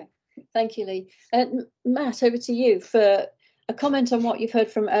 Thank you, Lee. Matt, over to you for a comment on what you've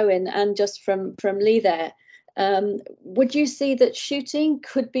heard from Owen and just from Lee there. Would you see that shooting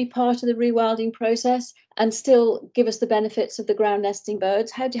could be part of the rewilding process and still give us the benefits of the ground nesting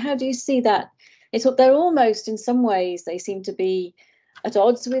birds? How do you see that? They're almost, in some ways, they seem to be at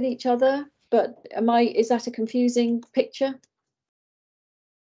odds with each other, but is that a confusing picture?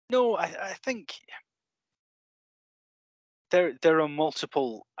 No, I think there are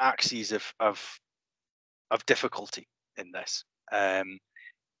multiple axes of difficulty in this. I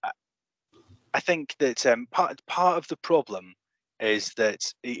think that part of the problem is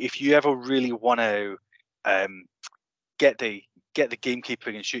that if you ever really want to get the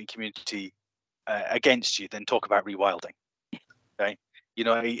gamekeeping and shooting community against you, then talk about rewilding. Okay,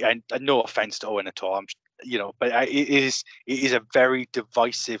 and no offense to Owen at all, but it is a very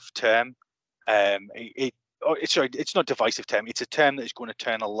divisive term. It's not a divisive term. It's a term that is going to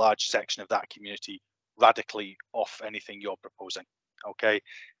turn a large section of that community radically off anything you're proposing. Okay,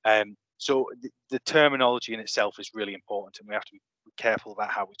 so the terminology in itself is really important, and we have to be careful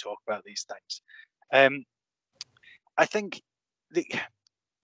about how we talk about these things. I think,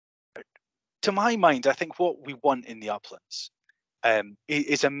 to my mind, I think what we want in the uplands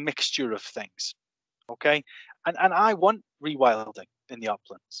is a mixture of things. Okay, and I want rewilding in the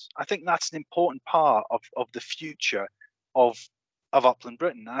uplands. I think that's an important part of the future of upland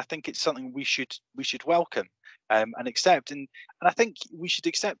Britain, and I think it's something we should welcome and accept. And I think we should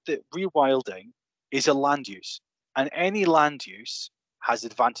accept that rewilding is a land use, and any land use has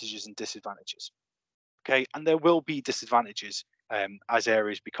advantages and disadvantages. Okay, and there will be disadvantages as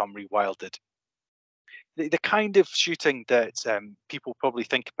areas become rewilded. The kind of shooting that people probably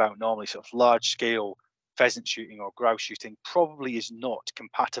think about normally, sort of large scale pheasant shooting or grouse shooting, probably is not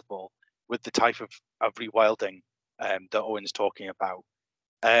compatible with the type of rewilding that Owen's talking about.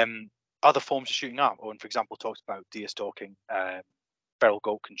 Other forms of shooting are. Owen, for example, talked about deer stalking, feral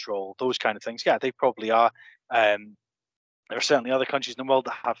goat control, those kind of things. Yeah, they probably are. There are certainly other countries in the world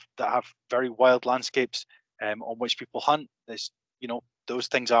that have very wild landscapes on which people hunt. There's, those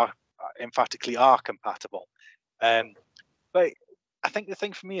things are emphatically compatible. But I think the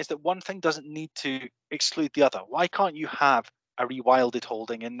thing for me is that one thing doesn't need to exclude the other. Why can't you have a rewilded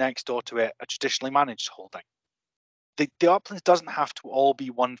holding and next door to it a traditionally managed holding? The uplands doesn't have to all be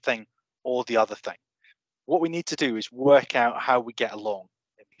one thing or the other thing. What we need to do is work out how we get along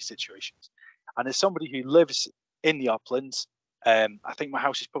in these situations. And as somebody who lives in the uplands, I think my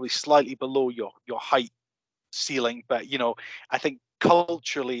house is probably slightly below your height ceiling, but I think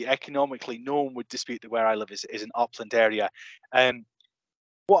culturally, economically, no one would dispute that where I live is an upland area.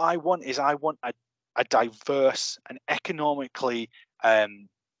 What I want is a diverse, an economically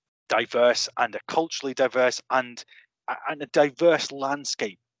diverse, and a culturally diverse, and a diverse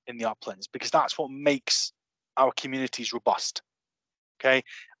landscape in the uplands, because that's what makes our communities robust. Okay,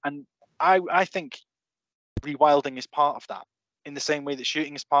 and I think rewilding is part of that, in the same way that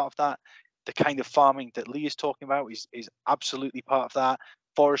shooting is part of that. The kind of farming that Lee is talking about is absolutely part of that.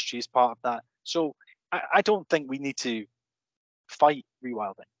 Forestry is part of that. So I don't think we need to fight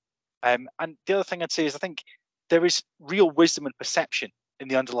rewilding. And the other thing I'd say is I think there is real wisdom and perception in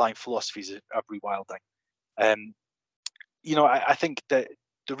the underlying philosophies of rewilding. I think that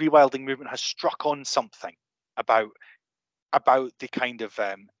the rewilding movement has struck on something about the kind of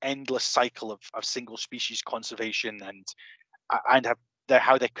endless cycle of single species conservation and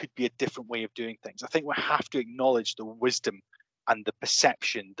how there could be a different way of doing things. I think we have to acknowledge the wisdom and the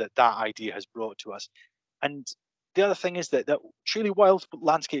perception that idea has brought to us. And the other thing is that truly wild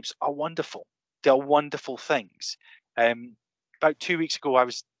landscapes are wonderful. They are wonderful things. About 2 weeks ago, I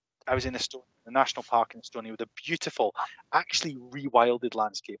was in Estonia, the national park in Estonia, with a beautiful, actually rewilded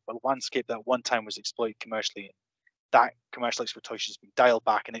landscape, a landscape that at one time was exploited commercially. That commercial exploitation has been dialed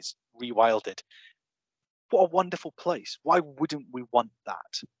back and it's rewilded. What a wonderful place. Why wouldn't we want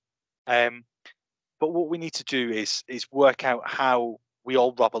that? But what we need to do is work out how we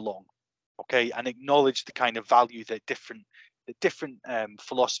all rub along, okay, and acknowledge the kind of value that different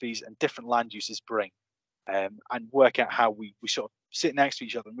philosophies and different land uses bring, and work out how we sort of sit next to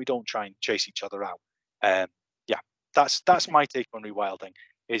each other and we don't try and chase each other out. That's my take on rewilding.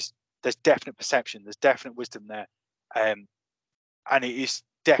 Is there's definite perception, there's definite wisdom there, and it is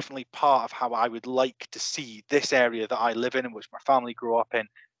definitely part of how I would like to see this area that I live in and which my family grew up in,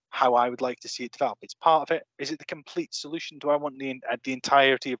 how I would like to see it develop. It's part of it. Is it the complete solution? Do I want the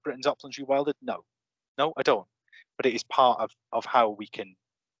entirety of Britain's uplands rewilded? No, I don't. But it is part of how we can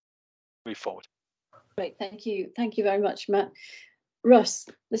move forward. Great, thank you very much, Matt. Russ,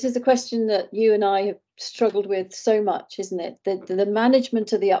 this is the question that you and I have struggled with so much, isn't it? The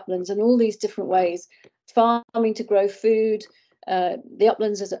management of the uplands and all these different ways, farming to grow food, the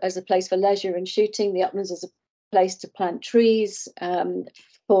uplands as a place for leisure and shooting, the uplands as a place to plant trees,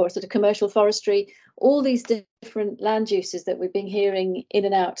 for sort of commercial forestry, all these different land uses that we've been hearing in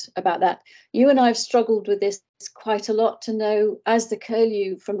and out about that. You and I have struggled with this quite a lot to know, as the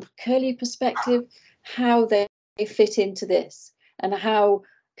Curlew, from a Curlew perspective, how they fit into this and how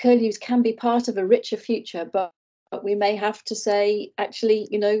Curlews can be part of a richer future, but we may have to say, actually,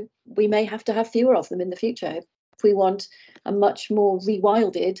 we may have to have fewer of them in the future if we want a much more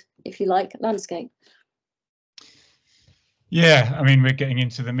rewilded, if you like, landscape. Yeah, I mean, we're getting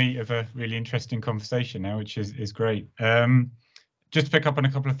into the meat of a really interesting conversation now, which is great. Just to pick up on a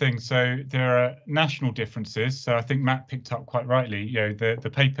couple of things. So there are national differences. So I think Matt picked up quite rightly,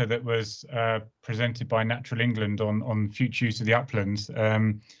 the paper that was presented by Natural England on future use of the uplands.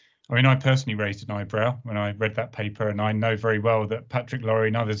 I mean, I personally raised an eyebrow when I read that paper, and I know very well that Patrick Laurie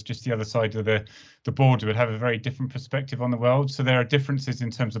and others just the other side of the border would have a very different perspective on the world. So there are differences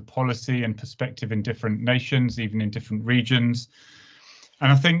in terms of policy and perspective in different nations, even in different regions.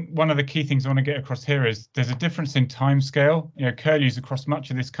 And I think one of the key things I want to get across here is there's a difference in timescale. Curlews across much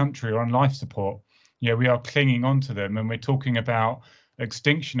of this country are on life support. We are clinging on to them, and we're talking about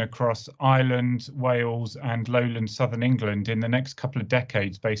extinction across Ireland, Wales and lowland southern England in the next couple of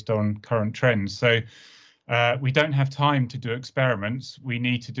decades based on current trends. So we don't have time to do experiments. We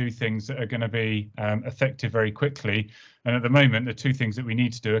need to do things that are going to be effective very quickly. And at the moment, the two things that we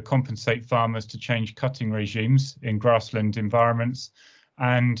need to do are compensate farmers to change cutting regimes in grassland environments.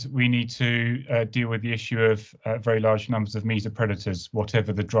 And we need to deal with the issue of very large numbers of mesopredators,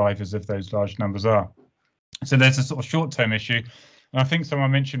 whatever the drivers of those large numbers are. So there's a sort of short-term issue. And I think someone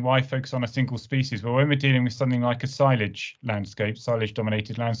mentioned why focus on a single species. Well, when we're dealing with something like a silage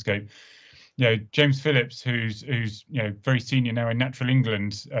dominated landscape, James Phillips, who's very senior now in Natural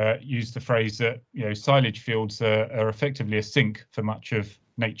England, used the phrase that silage fields are effectively a sink for much of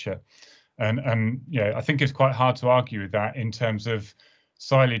nature, and I think it's quite hard to argue with that in terms of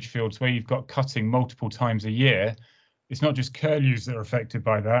silage fields where you've got cutting multiple times a year. It's not just curlews that are affected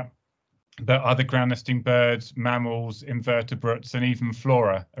by that. but other ground nesting birds, mammals, invertebrates, and even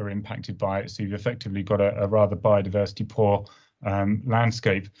flora are impacted by it. So you've effectively got a rather biodiversity poor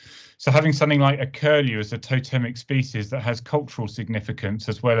landscape. So having something like a curlew as a totemic species that has cultural significance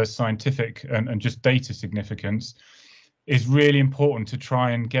as well as scientific and just data significance is really important to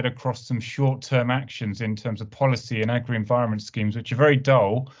try and get across some short-term actions in terms of policy and agri-environment schemes, which are very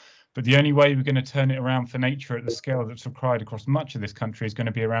dull. But the only way we're going to turn it around for nature at the scale that's required across much of this country is going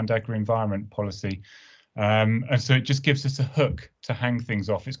to be around agri-environment policy. And so it just gives us a hook to hang things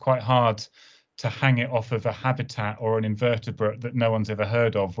off. It's quite hard to hang it off of a habitat or an invertebrate that no one's ever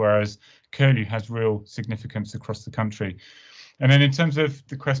heard of, whereas curlew has real significance across the country. And then in terms of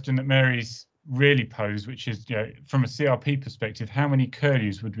the question that Mary's really posed, which is, you know, from a CRP perspective, how many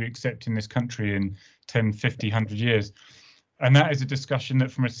curlews would we accept in this country in 10, 50, 100 years? And that is a discussion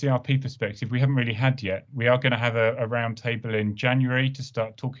that from a CRP perspective, we haven't really had yet. We are going to have a round table in January to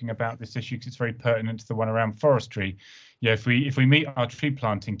start talking about this issue because it's very pertinent to the one around forestry. Yeah, if we meet our tree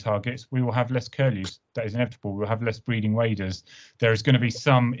planting targets, we will have less curlews. That is inevitable. We'll have less breeding waders. There is going to be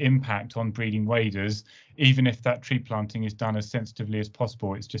some impact on breeding waders, even if that tree planting is done as sensitively as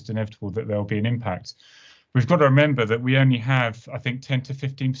possible. It's just inevitable that there will be an impact. We've got to remember that we only have, I think, 10 to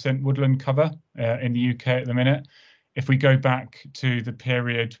 15% woodland cover in the UK at the minute. If we go back to the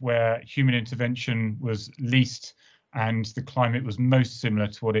period where human intervention was least and the climate was most similar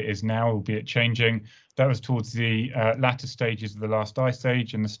to what it is now, albeit changing, that was towards the latter stages of the last ice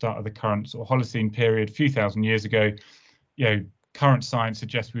age and the start of the current sort of Holocene period a few thousand years ago. You know, current science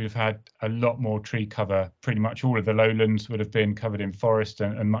suggests we would have had a lot more tree cover. Pretty much all of the lowlands would have been covered in forest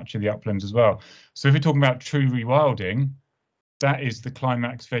and much of the uplands as well. So if we're talking about true rewilding, that is the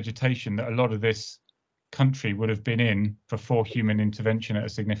climax vegetation that a lot of this country would have been in before human intervention at a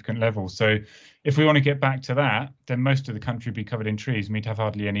significant level. So if we want to get back to that, then most of the country would be covered in trees and we'd have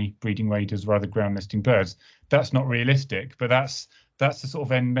hardly any breeding waders or other ground nesting birds. That's not realistic, but that's the sort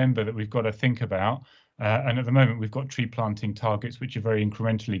of end member that we've got to think about. And at the moment, we've got tree planting targets, which are very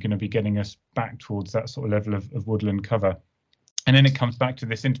incrementally going to be getting us back towards that sort of level of woodland cover. And then it comes back to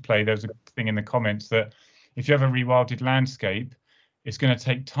this interplay. There's a thing in the comments that if you have a rewilded landscape, it's going to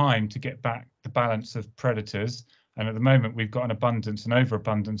take time to get back the balance of predators. And at the moment, we've got an abundance, an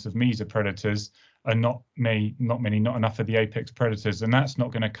overabundance of mesopredators and not enough of the apex predators. And that's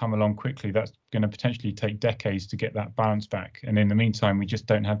not going to come along quickly. That's going to potentially take decades to get that balance back. And in the meantime, we just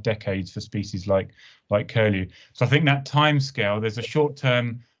don't have decades for species like curlew. So I think that time scale, there's a short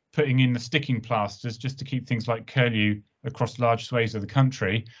term putting in the sticking plasters just to keep things like curlew across large swathes of the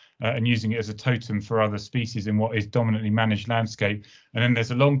country and using it as a totem for other species in what is dominantly managed landscape. And then there's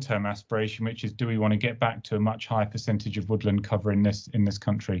a long-term aspiration, which is, do we want to get back to a much higher percentage of woodland cover in this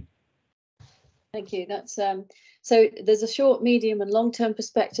country? Thank you. That's so there's a short, medium and long-term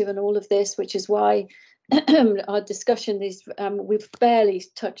perspective in all of this, which is why our discussion is we've barely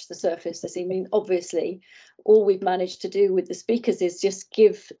touched the surface this evening. Obviously, all we've managed to do with the speakers is just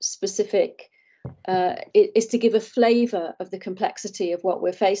give specific is to give a flavour of the complexity of what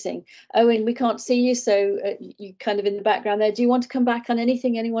we're facing. Owen, we can't see you, so you kind of in the background there. Do you want to come back on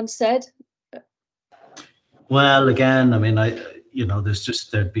anything anyone said? Well, again, I mean,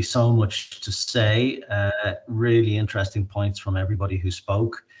 there'd be so much to say. Really interesting points from everybody who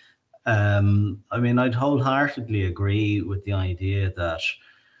spoke. I mean, I'd wholeheartedly agree with the idea that,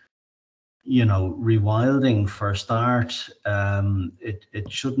 rewilding for a start, it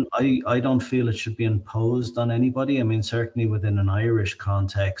shouldn't, I don't feel it should be imposed on anybody. I mean, certainly within an Irish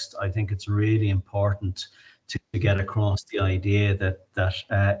context, I think it's really important to get across the idea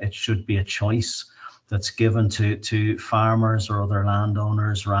that it should be a choice that's given to farmers or other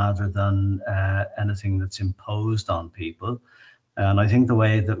landowners rather than anything that's imposed on people. And I think the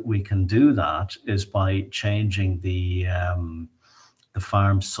way that we can do that is by changing the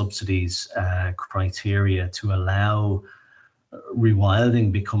farm subsidies criteria to allow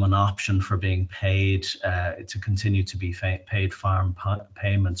rewilding become an option for being paid to continue to be paid farm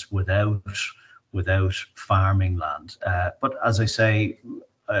payments without farming land. But as I say,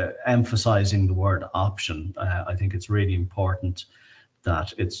 emphasizing the word option, I think it's really important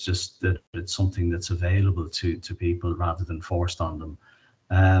that it's something that's available to people rather than forced on them.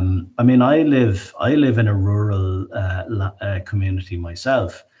 I mean, I live in a rural community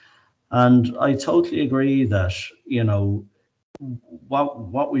myself, and I totally agree that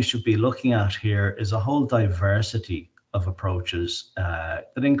what we should be looking at here is a whole diversity of approaches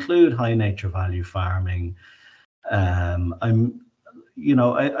that include high nature value farming. I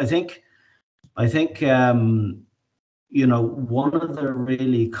think you know, one of the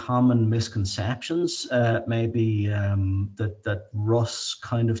really common misconceptions, maybe that Russ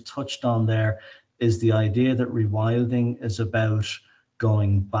kind of touched on there, is the idea that rewilding is about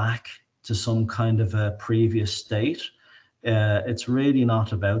going back to some kind of a previous state. It's really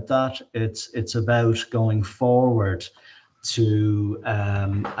not about that. It's about going forward to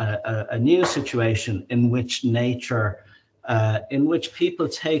a new situation in which nature, in which people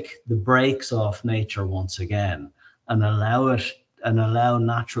take the brakes off nature once again and allow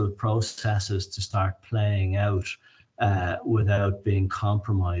natural processes to start playing out without being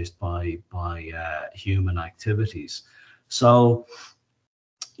compromised by human activities. So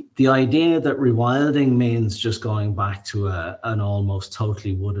the idea that rewilding means just going back to an almost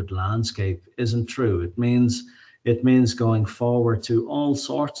totally wooded landscape isn't true. It means going forward to all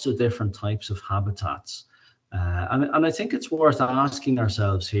sorts of different types of habitats. And I think it's worth asking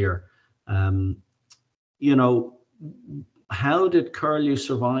ourselves here, you know, how did curlew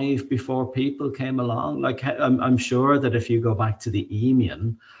survive before people came along? Like, I'm sure that if you go back to the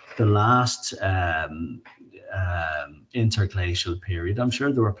Eemian, the last interglacial period, I'm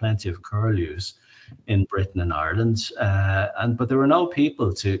sure there were plenty of curlews in Britain and Ireland, but there were no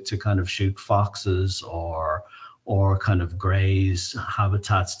people to kind of shoot foxes or kind of graze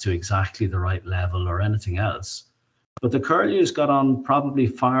habitats to exactly the right level or anything else. But the curlews got on probably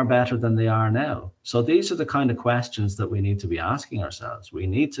far better than they are now. So these are the kind of questions that we need to be asking ourselves. We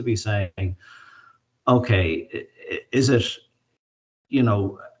need to be saying, okay, is it, you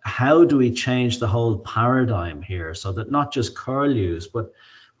know, how do we change the whole paradigm here so that not just curlews, but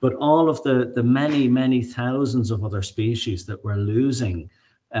all of the many thousands of other species that we're losing,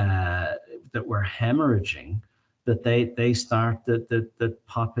 that we're hemorrhaging, that that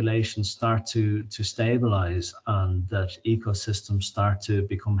populations start to stabilize and that ecosystems start to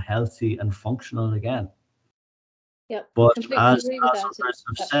become healthy and functional again. Yeah, but as others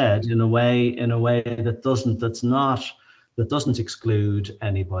have said, in a way that doesn't exclude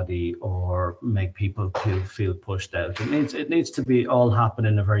anybody or make people feel pushed out. It needs to be all happen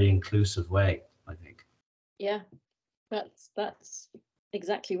in a very inclusive way, I think. Yeah, that's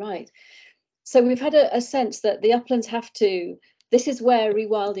exactly right. So we've had a sense that the uplands this is where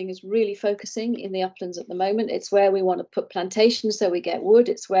rewilding is really focusing in the uplands at the moment. It's where we want to put plantations so we get wood.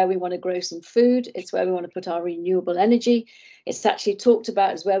 It's where we want to grow some food. It's where we want to put our renewable energy. It's actually talked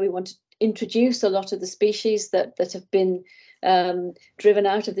about as where we want to introduce a lot of the species that have been driven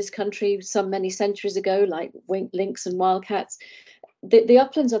out of this country many centuries ago, like lynx and wildcats. The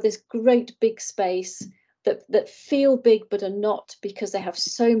uplands are this great big space that feel big but are not, because they have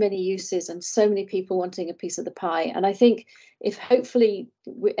so many uses and so many people wanting a piece of the pie. And I think if hopefully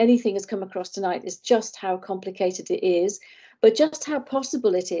anything has come across tonight is just how complicated it is, but just how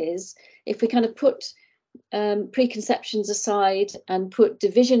possible it is if we kind of put preconceptions aside and put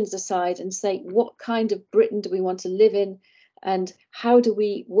divisions aside and say, what kind of Britain do we want to live in, and how do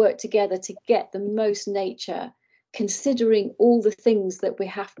we work together to get the most nature, considering all the things that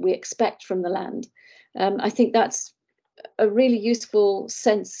we expect from the land. I think that's a really useful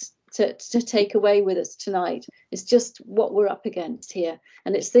sense to take away with us tonight. It's just what we're up against here.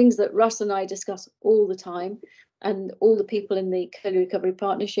 And it's things that Russ and I discuss all the time, and all the people in the Curlew Recovery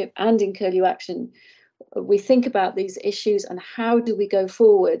Partnership and in Curlew Action. We think about these issues and how do we go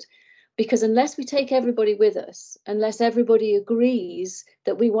forward? Because unless we take everybody with us, unless everybody agrees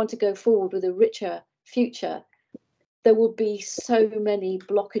that we want to go forward with a richer future, there will be so many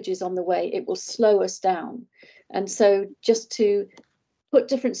blockages on the way. It will slow us down. And so just to put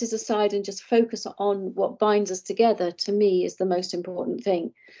differences aside and just focus on what binds us together, to me, is the most important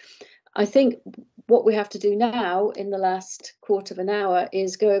thing. I think what we have to do now in the last quarter of an hour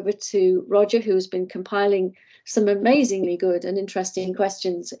is go over to Roger, who's been compiling some amazingly good and interesting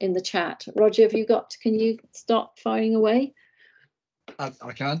questions in the chat. Roger, can you start firing away?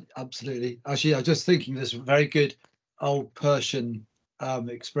 I can, absolutely. Actually, I was just thinking this very good old Persian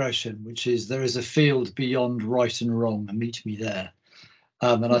expression, which is, there is a field beyond right and wrong, and meet me there.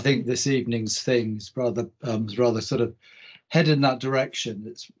 And I think this evening's thing is rather sort of head in that direction.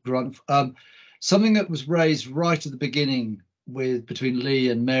 It's something that was raised right at the beginning between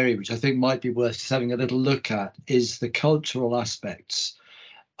Lee and Mary, which I think might be worth having a little look at, is the cultural aspects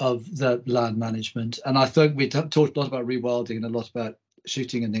of the land management. And I think we talked a lot about rewilding and a lot about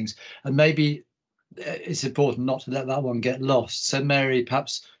shooting and things, and maybe it's important not to let that one get lost. So Mary,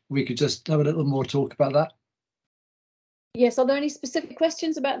 perhaps we could just have a little more talk about that. Yes, are there any specific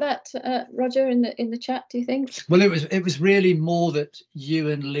questions about that, Roger, in the chat, do you think? Well, it was really more that you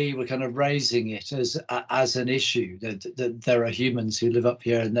and Lee were kind of raising it as an issue, that there are humans who live up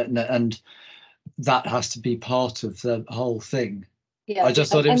here, and that has to be part of the whole thing. Yeah, I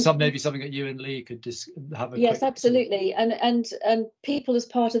just thought it was maybe something that you and Lee could just have a yes, absolutely. And people as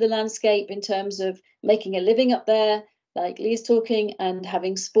part of the landscape in terms of making a living up there, like Lee's talking, and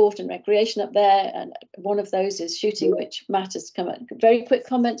having sport and recreation up there. And one of those is shooting, which Matt has come at. Very quick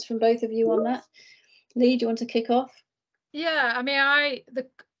comments from both of you on that. Lee, do you want to kick off? Yeah, I mean,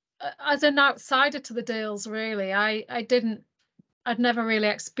 as an outsider to the Dales, really, I'd never really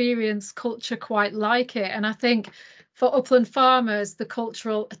experienced culture quite like it. And I think for upland farmers, the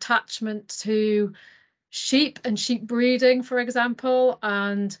cultural attachment to sheep and sheep breeding, for example,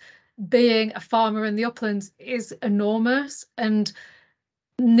 and being a farmer in the uplands is enormous. And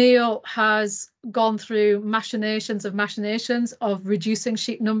Neil has gone through machinations of reducing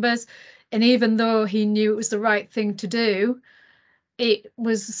sheep numbers. And even though he knew it was the right thing to do, it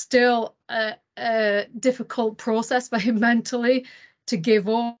was still a difficult process for him mentally to give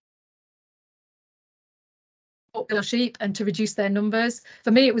up sheep and to reduce their numbers.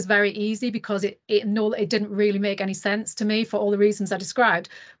 For me, it was very easy because it didn't really make any sense to me for all the reasons I described.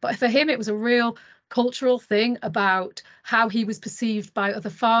 But for him, it was a real cultural thing about how he was perceived by other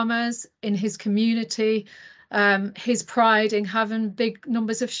farmers in his community, his pride in having big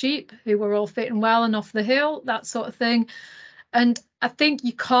numbers of sheep who were all fit and well and off the hill, that sort of thing. And I think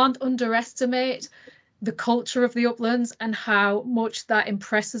you can't underestimate the culture of the uplands and how much that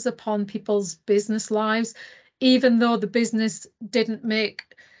impresses upon people's business lives, even though the business didn't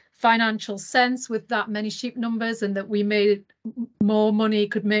make financial sense with that many sheep numbers, and that we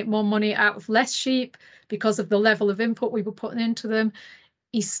could make more money out of less sheep because of the level of input we were putting into them.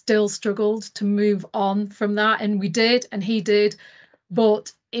 He still struggled to move on from that, and we did, and he did,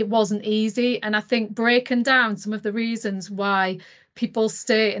 but it wasn't easy. And I think breaking down some of the reasons why people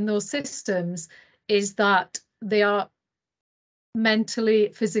stay in those systems is that they are mentally,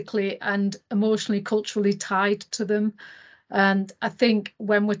 physically and emotionally, culturally tied to them. And I think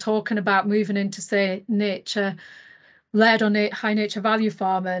when we're talking about moving into, say, nature-led or high nature value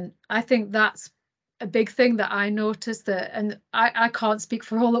farming, I think that's a big thing that I noticed, and I can't speak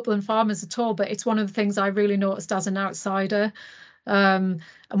for all upland farmers at all, but it's one of the things I really noticed as an outsider. And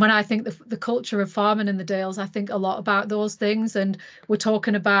when I think the culture of farming in the Dales, I think a lot about those things. And we're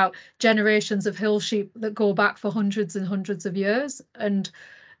talking about generations of hill sheep that go back for hundreds and hundreds of years, and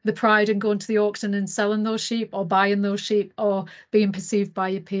the pride in going to the auction and selling those sheep or buying those sheep or being perceived by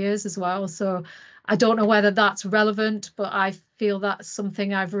your peers as well. So I don't know whether that's relevant, but I feel that's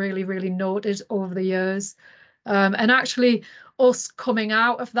something I've really, really noted over the years. And actually us coming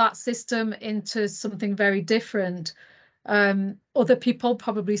out of that system into something very different, other people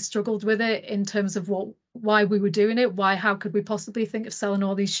probably struggled with it in terms of why we were doing it, how could we possibly think of selling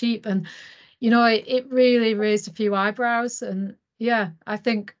all these sheep? And it really raised a few eyebrows. And yeah, I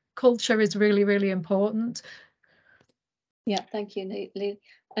think culture is really, really important. Yeah, thank you, Lee.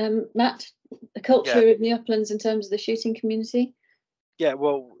 Matt, the culture in the uplands in terms of the shooting community? Yeah,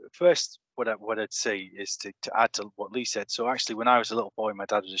 well, first, what I'd say is to add to what Lee said. So actually, when I was a little boy, my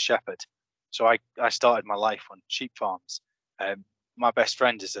dad was a shepherd. So I started my life on sheep farms. My best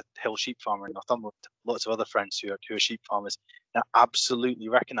friend is a hill sheep farmer in Northumberland. Lots of other friends who are sheep farmers. And I absolutely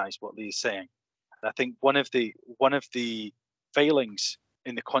recognise what Lee is saying. And I think one of the failings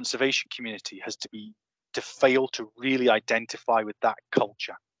in the conservation community has to fail to really identify with that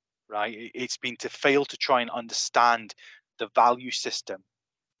culture, right? It's been to fail to try and understand the value system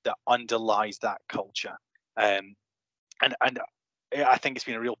that underlies that culture. And I think it's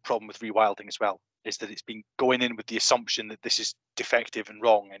been a real problem with rewilding as well, is that it's been going in with the assumption that this is defective and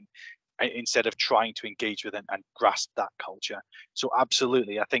wrong, and instead of trying to engage with it and grasp that culture. So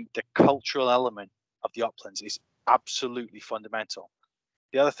absolutely, I think the cultural element of the uplands is absolutely fundamental.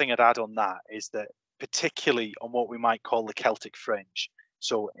 The other thing I'd add on that is that particularly on what we might call the Celtic fringe,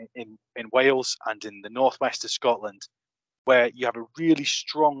 so in Wales and in the northwest of Scotland, where you have a really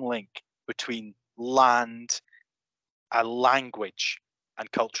strong link between land, a language,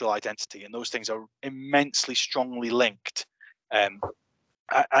 and cultural identity, and those things are immensely strongly linked. And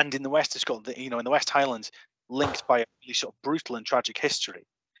in the west of Scotland, in the West Highlands, linked by a really sort of brutal and tragic history.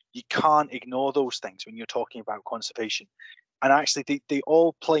 You can't ignore those things when you're talking about conservation. And actually, they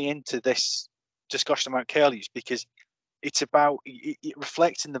all play into this discussion about Curlews, because it's about it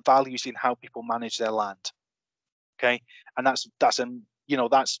reflecting the values in how people manage their land. Okay, and that's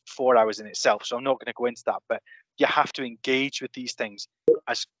 4 hours in itself. So I'm not going to go into that, but you have to engage with these things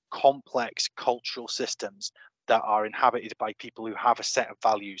as complex cultural systems that are inhabited by people who have a set of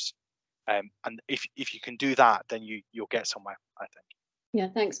values. And if you can do that, then you'll get somewhere, I think. Yeah,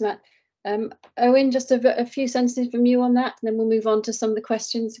 thanks, Matt. Owen, just a few sentences from you on that, and then we'll move on to some of the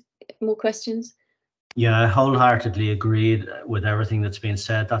questions, more questions. Yeah, I wholeheartedly agreed with everything that's been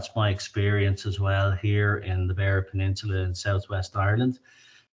said. That's my experience as well here in the Beara Peninsula in Southwest Ireland,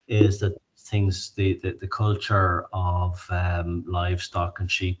 is that the culture of livestock and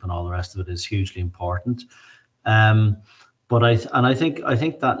sheep and all the rest of it is hugely important. But I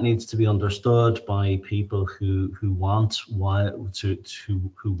think that needs to be understood by people who want to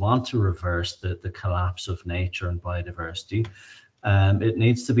reverse the collapse of nature and biodiversity. It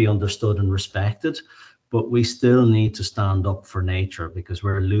needs to be understood and respected, but we still need to stand up for nature, because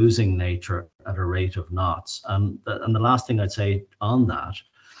we're losing nature at a rate of knots. And the last thing I'd say on that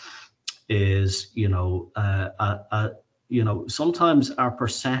is, sometimes our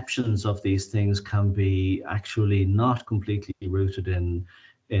perceptions of these things can be actually not completely rooted in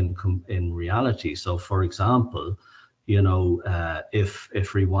reality. So, for example, if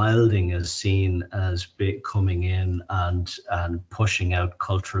rewilding is seen as coming in and pushing out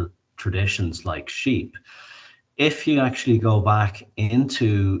cultural traditions like sheep, if you actually go back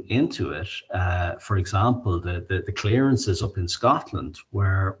into it, for example, the clearances up in Scotland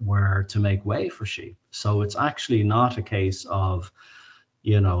were to make way for sheep. So it's actually not a case of,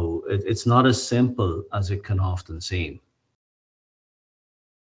 it's not as simple as it can often seem.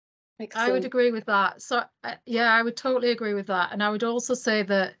 Excellent. I would agree with that. So yeah, I would totally agree with that. And I would also say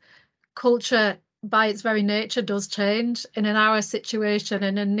that culture by its very nature does change. And in our situation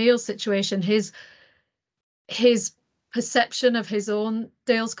and in Neil's situation, his perception of his own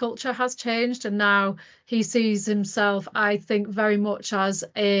Dales culture has changed, and now he sees himself, I think, very much as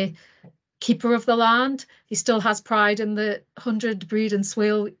a keeper of the land. He still has pride in the 100 breed and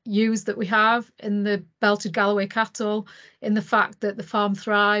swale ewes that we have, in the belted Galloway cattle, in the fact that the farm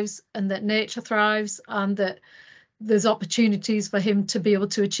thrives and that nature thrives, and that there's opportunities for him to be able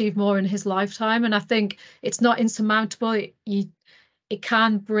to achieve more in his lifetime. And I think it's not insurmountable. You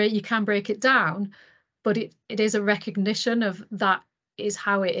can break it down, but it is a recognition of that is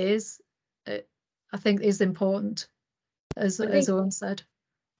how it is. I think is important, as Owen said.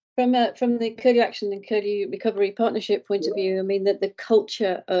 From the Curlew Action and Curlew Recovery Partnership point of view, I mean that the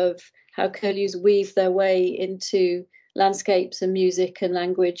culture of how Curlews weave their way into landscapes and music and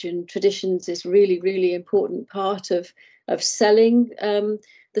language and traditions is really, really important part of selling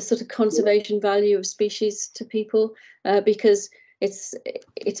the sort of conservation value of species to people, because it's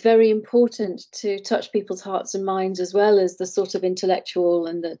very important to touch people's hearts and minds, as well as the sort of intellectual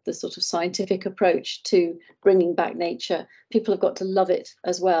and the sort of scientific approach to bringing back nature. People have got to love it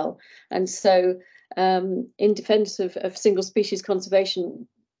as well. And so in defense of single species conservation,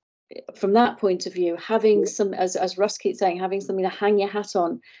 from that point of view, having some, as Russ keeps saying, having something to hang your hat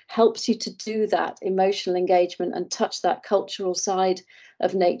on helps you to do that emotional engagement and touch that cultural side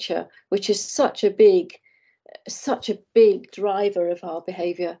of nature, which is such a big driver of our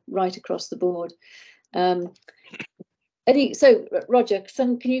behaviour right across the board. Eddie, so Roger,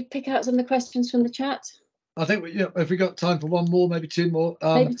 can you pick out some of the questions from the chat? I think if we got time for one more, maybe two more.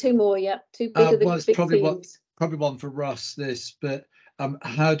 Maybe two more, yeah. Two big of the big themes. Probably one for Russ, but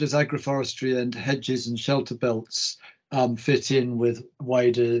how does agroforestry and hedges and shelter belts fit in with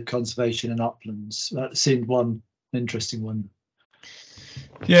wider conservation and uplands? That seemed one interesting one.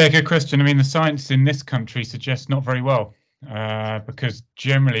 Yeah, good question. I mean, the science in this country suggests not very well, because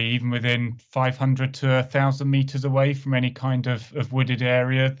generally, even within 500 to 1,000 metres away from any kind of wooded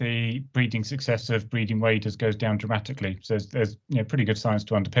area, the breeding success of breeding waders goes down dramatically. So there's pretty good science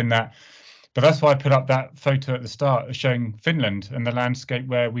to underpin that. But that's why I put up that photo at the start showing Finland and the landscape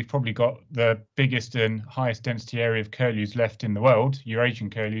where we've probably got the biggest and highest density area of curlews left in the world, Eurasian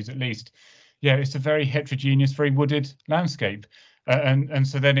curlews at least. Yeah, it's a very heterogeneous, very wooded landscape. And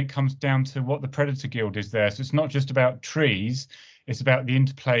so then it comes down to what the predator guild is there. So it's not just about trees, it's about the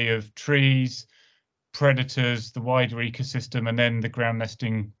interplay of trees, predators, the wider ecosystem, and then the ground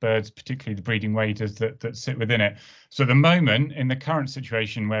nesting birds, particularly the breeding waders that sit within it. So at the moment, in the current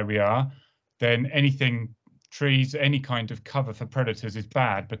situation where we are, then anything trees, any kind of cover for predators is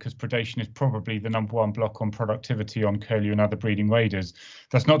bad, because predation is probably the #1 block on productivity on curlew and other breeding waders.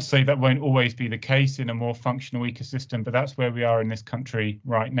 That's not to say that won't always be the case in a more functional ecosystem, but that's where we are in this country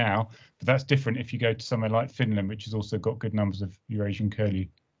right now. But that's different if you go to somewhere like Finland, which has also got good numbers of Eurasian curlew.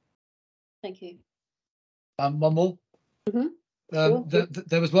 Thank you. One more. Mm-hmm. Sure.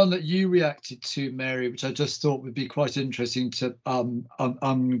 There was one that you reacted to, Mary, which I just thought would be quite interesting to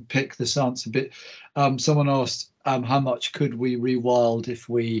unpick the answer a bit. Someone asked, how much could we rewild if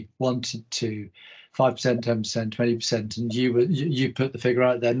we wanted to? 5%, 10%, 20%, and you put the figure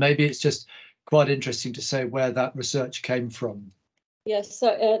out there. Maybe it's just quite interesting to say where that research came from. Yes,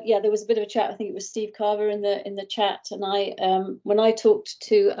 so yeah, there was a bit of a chat. I think it was Steve Carver in the chat, and I when I talked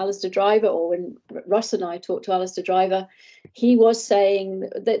to Alistair Driver, or when Russ and I talked to Alistair Driver, he was saying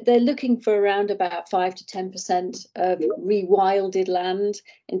that they're looking for around about 5 to 10% of rewilded land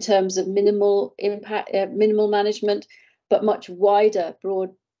in terms of minimal impact, minimal management, but much wider,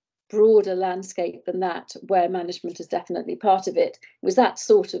 broader landscape than that, where management is definitely part of it. It was that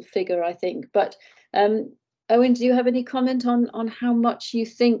sort of figure, I think, but. Owen, do you have any comment on how much you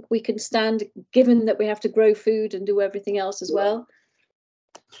think we can stand, given that we have to grow food and do everything else as well?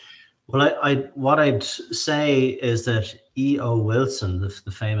 Well, what I'd say is that E.O. Wilson,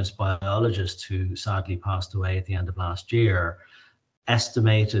 the famous biologist who sadly passed away at the end of last year,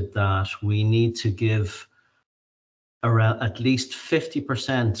 estimated that we need to give around at least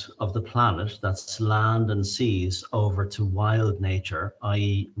 50% of the planet, that's land and seas, over to wild nature,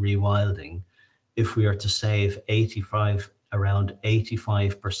 i.e. rewilding, if we are to save around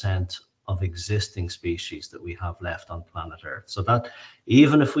 85% of existing species that we have left on planet Earth. So that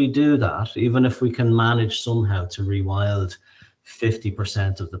even if we do that, even if we can manage somehow to rewild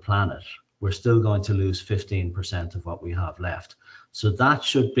 50% of the planet, we're still going to lose 15% of what we have left. So that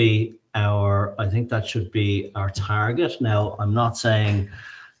should be I think that should be our target. Now, I'm not saying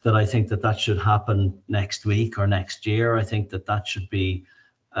that I think that should happen next week or next year. I think that should be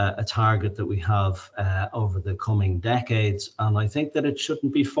a target that we have over the coming decades, and I think that it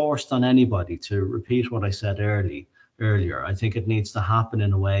shouldn't be forced on anybody. To repeat what I said earlier, I think it needs to happen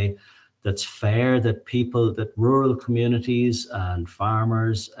in a way that's fair, that rural communities and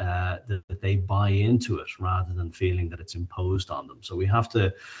farmers, that they buy into it rather than feeling that it's imposed on them. So we have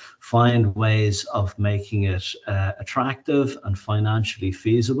to find ways of making it attractive and financially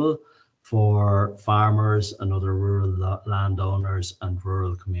feasible for farmers and other rural landowners and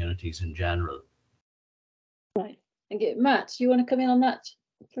rural communities in general. Right. Thank you. Matt, you want to come in on that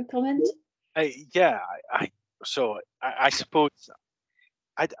for a comment? Yeah, I suppose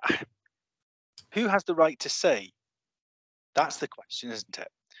who has the right to say? That's the question, isn't it?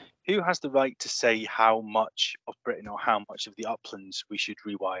 Who has the right to say how much of Britain or how much of the uplands we should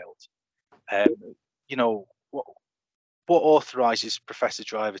rewild? You know, what authorises Professor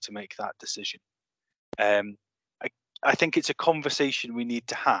Driver to make that decision? I think it's a conversation we need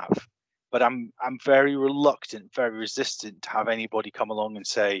to have, but I'm very reluctant, very resistant to have anybody come along and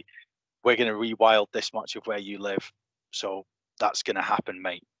say, we're going to rewild this much of where you live, so that's going to happen,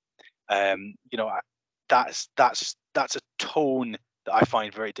 mate. You know, that's a tone that I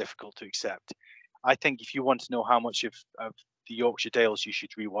find very difficult to accept. I think if you want to know how much of the Yorkshire Dales you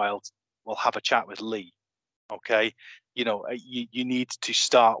should rewild, well, have a chat with Lee. Okay, you know, you need to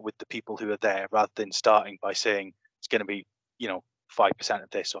start with the people who are there rather than starting by saying it's going to be, 5% of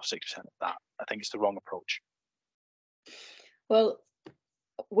this or 6% of that. I think it's the wrong approach. Well,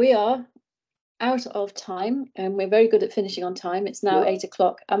 we are out of time, and we're very good at finishing on time. It's now 8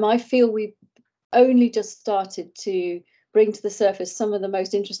 o'clock, and I feel we've only just started to bring to the surface some of the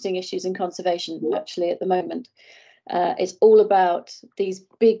most interesting issues in conservation actually at the moment. It's all about these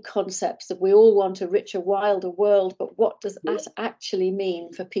big concepts that we all want a richer, wilder world, but what does that actually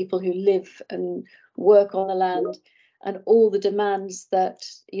mean for people who live and work on the land, and all the demands that,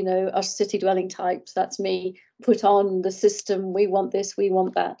 us city dwelling types, that's me, put on the system. We want this, we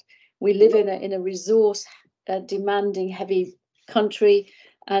want that. We live in a resource demanding heavy country,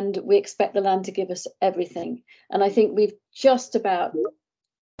 and we expect the land to give us everything. And I think we've just about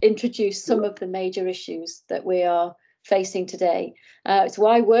introduced some of the major issues that we are facing today. It's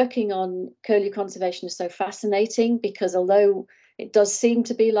why working on curlew conservation is so fascinating, because although it does seem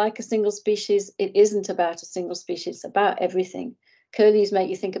to be like a single species, it isn't about a single species, it's about everything. Curlews make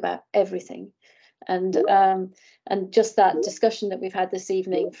you think about everything. And just that discussion that we've had this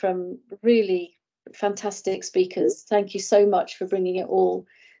evening from really fantastic speakers. Thank you so much for bringing it all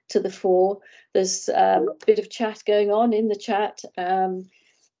to the fore. There's a bit of chat going on in the chat,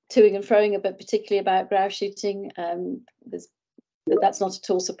 toing and froing, but particularly about grouse shooting. That's not at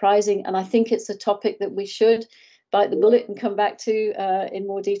all surprising, and I think it's a topic that we should bite the bullet and come back to in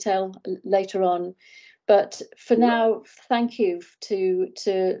more detail later on. But for now, thank you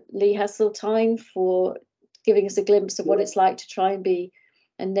to Lee Hasseltine for giving us a glimpse of what it's like to try and be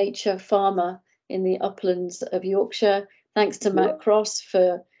a nature farmer in the uplands of Yorkshire. Thanks to Matt Cross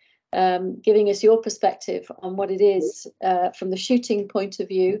for giving us your perspective on what it is from the shooting point of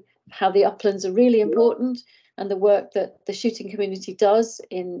view, how the uplands are really important, and the work that the shooting community does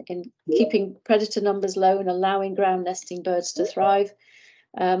in keeping predator numbers low and allowing ground nesting birds to thrive.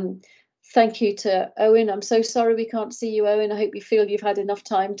 Thank you to Owen. I'm so sorry we can't see you, Owen. I hope you feel you've had enough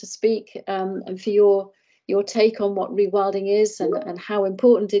time to speak, and for your your take on what rewilding is and how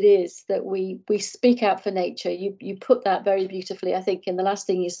important it is that we speak out for nature. You put that very beautifully, I think, in the last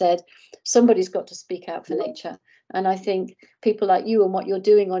thing you said. Somebody's got to speak out for nature. And I think people like you and what you're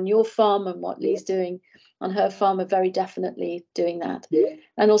doing on your farm and what Lee's doing on her farm are very definitely doing that.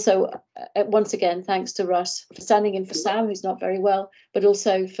 And also, once again, thanks to Russ for standing in for Sam, who's not very well, but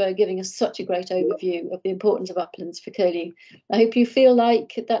also for giving us such a great overview of the importance of uplands for Curlew. I hope you feel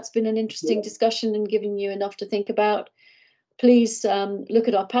like that's been an interesting discussion and given you enough to think about. Please look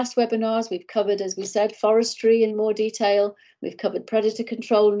at our past webinars. We've covered, as we said, forestry in more detail. We've covered predator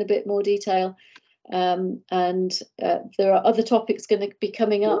control in a bit more detail. There are other topics going to be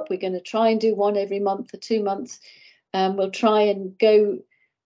coming up. We're going to try and do one every month or 2 months. We'll try and go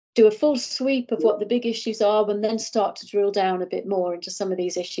do a full sweep of what the big issues are and then start to drill down a bit more into some of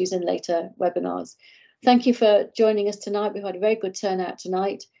these issues in later webinars. Thank you for joining us tonight. We've had a very good turnout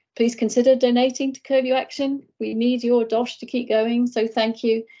tonight. Please consider donating to Curlew Action. We need your dosh to keep going, so thank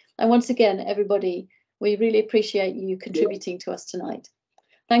you. And once again, everybody, we really appreciate you contributing to us tonight.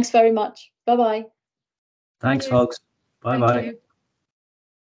 Thanks very much. Bye-bye. Thanks, folks. Bye-bye.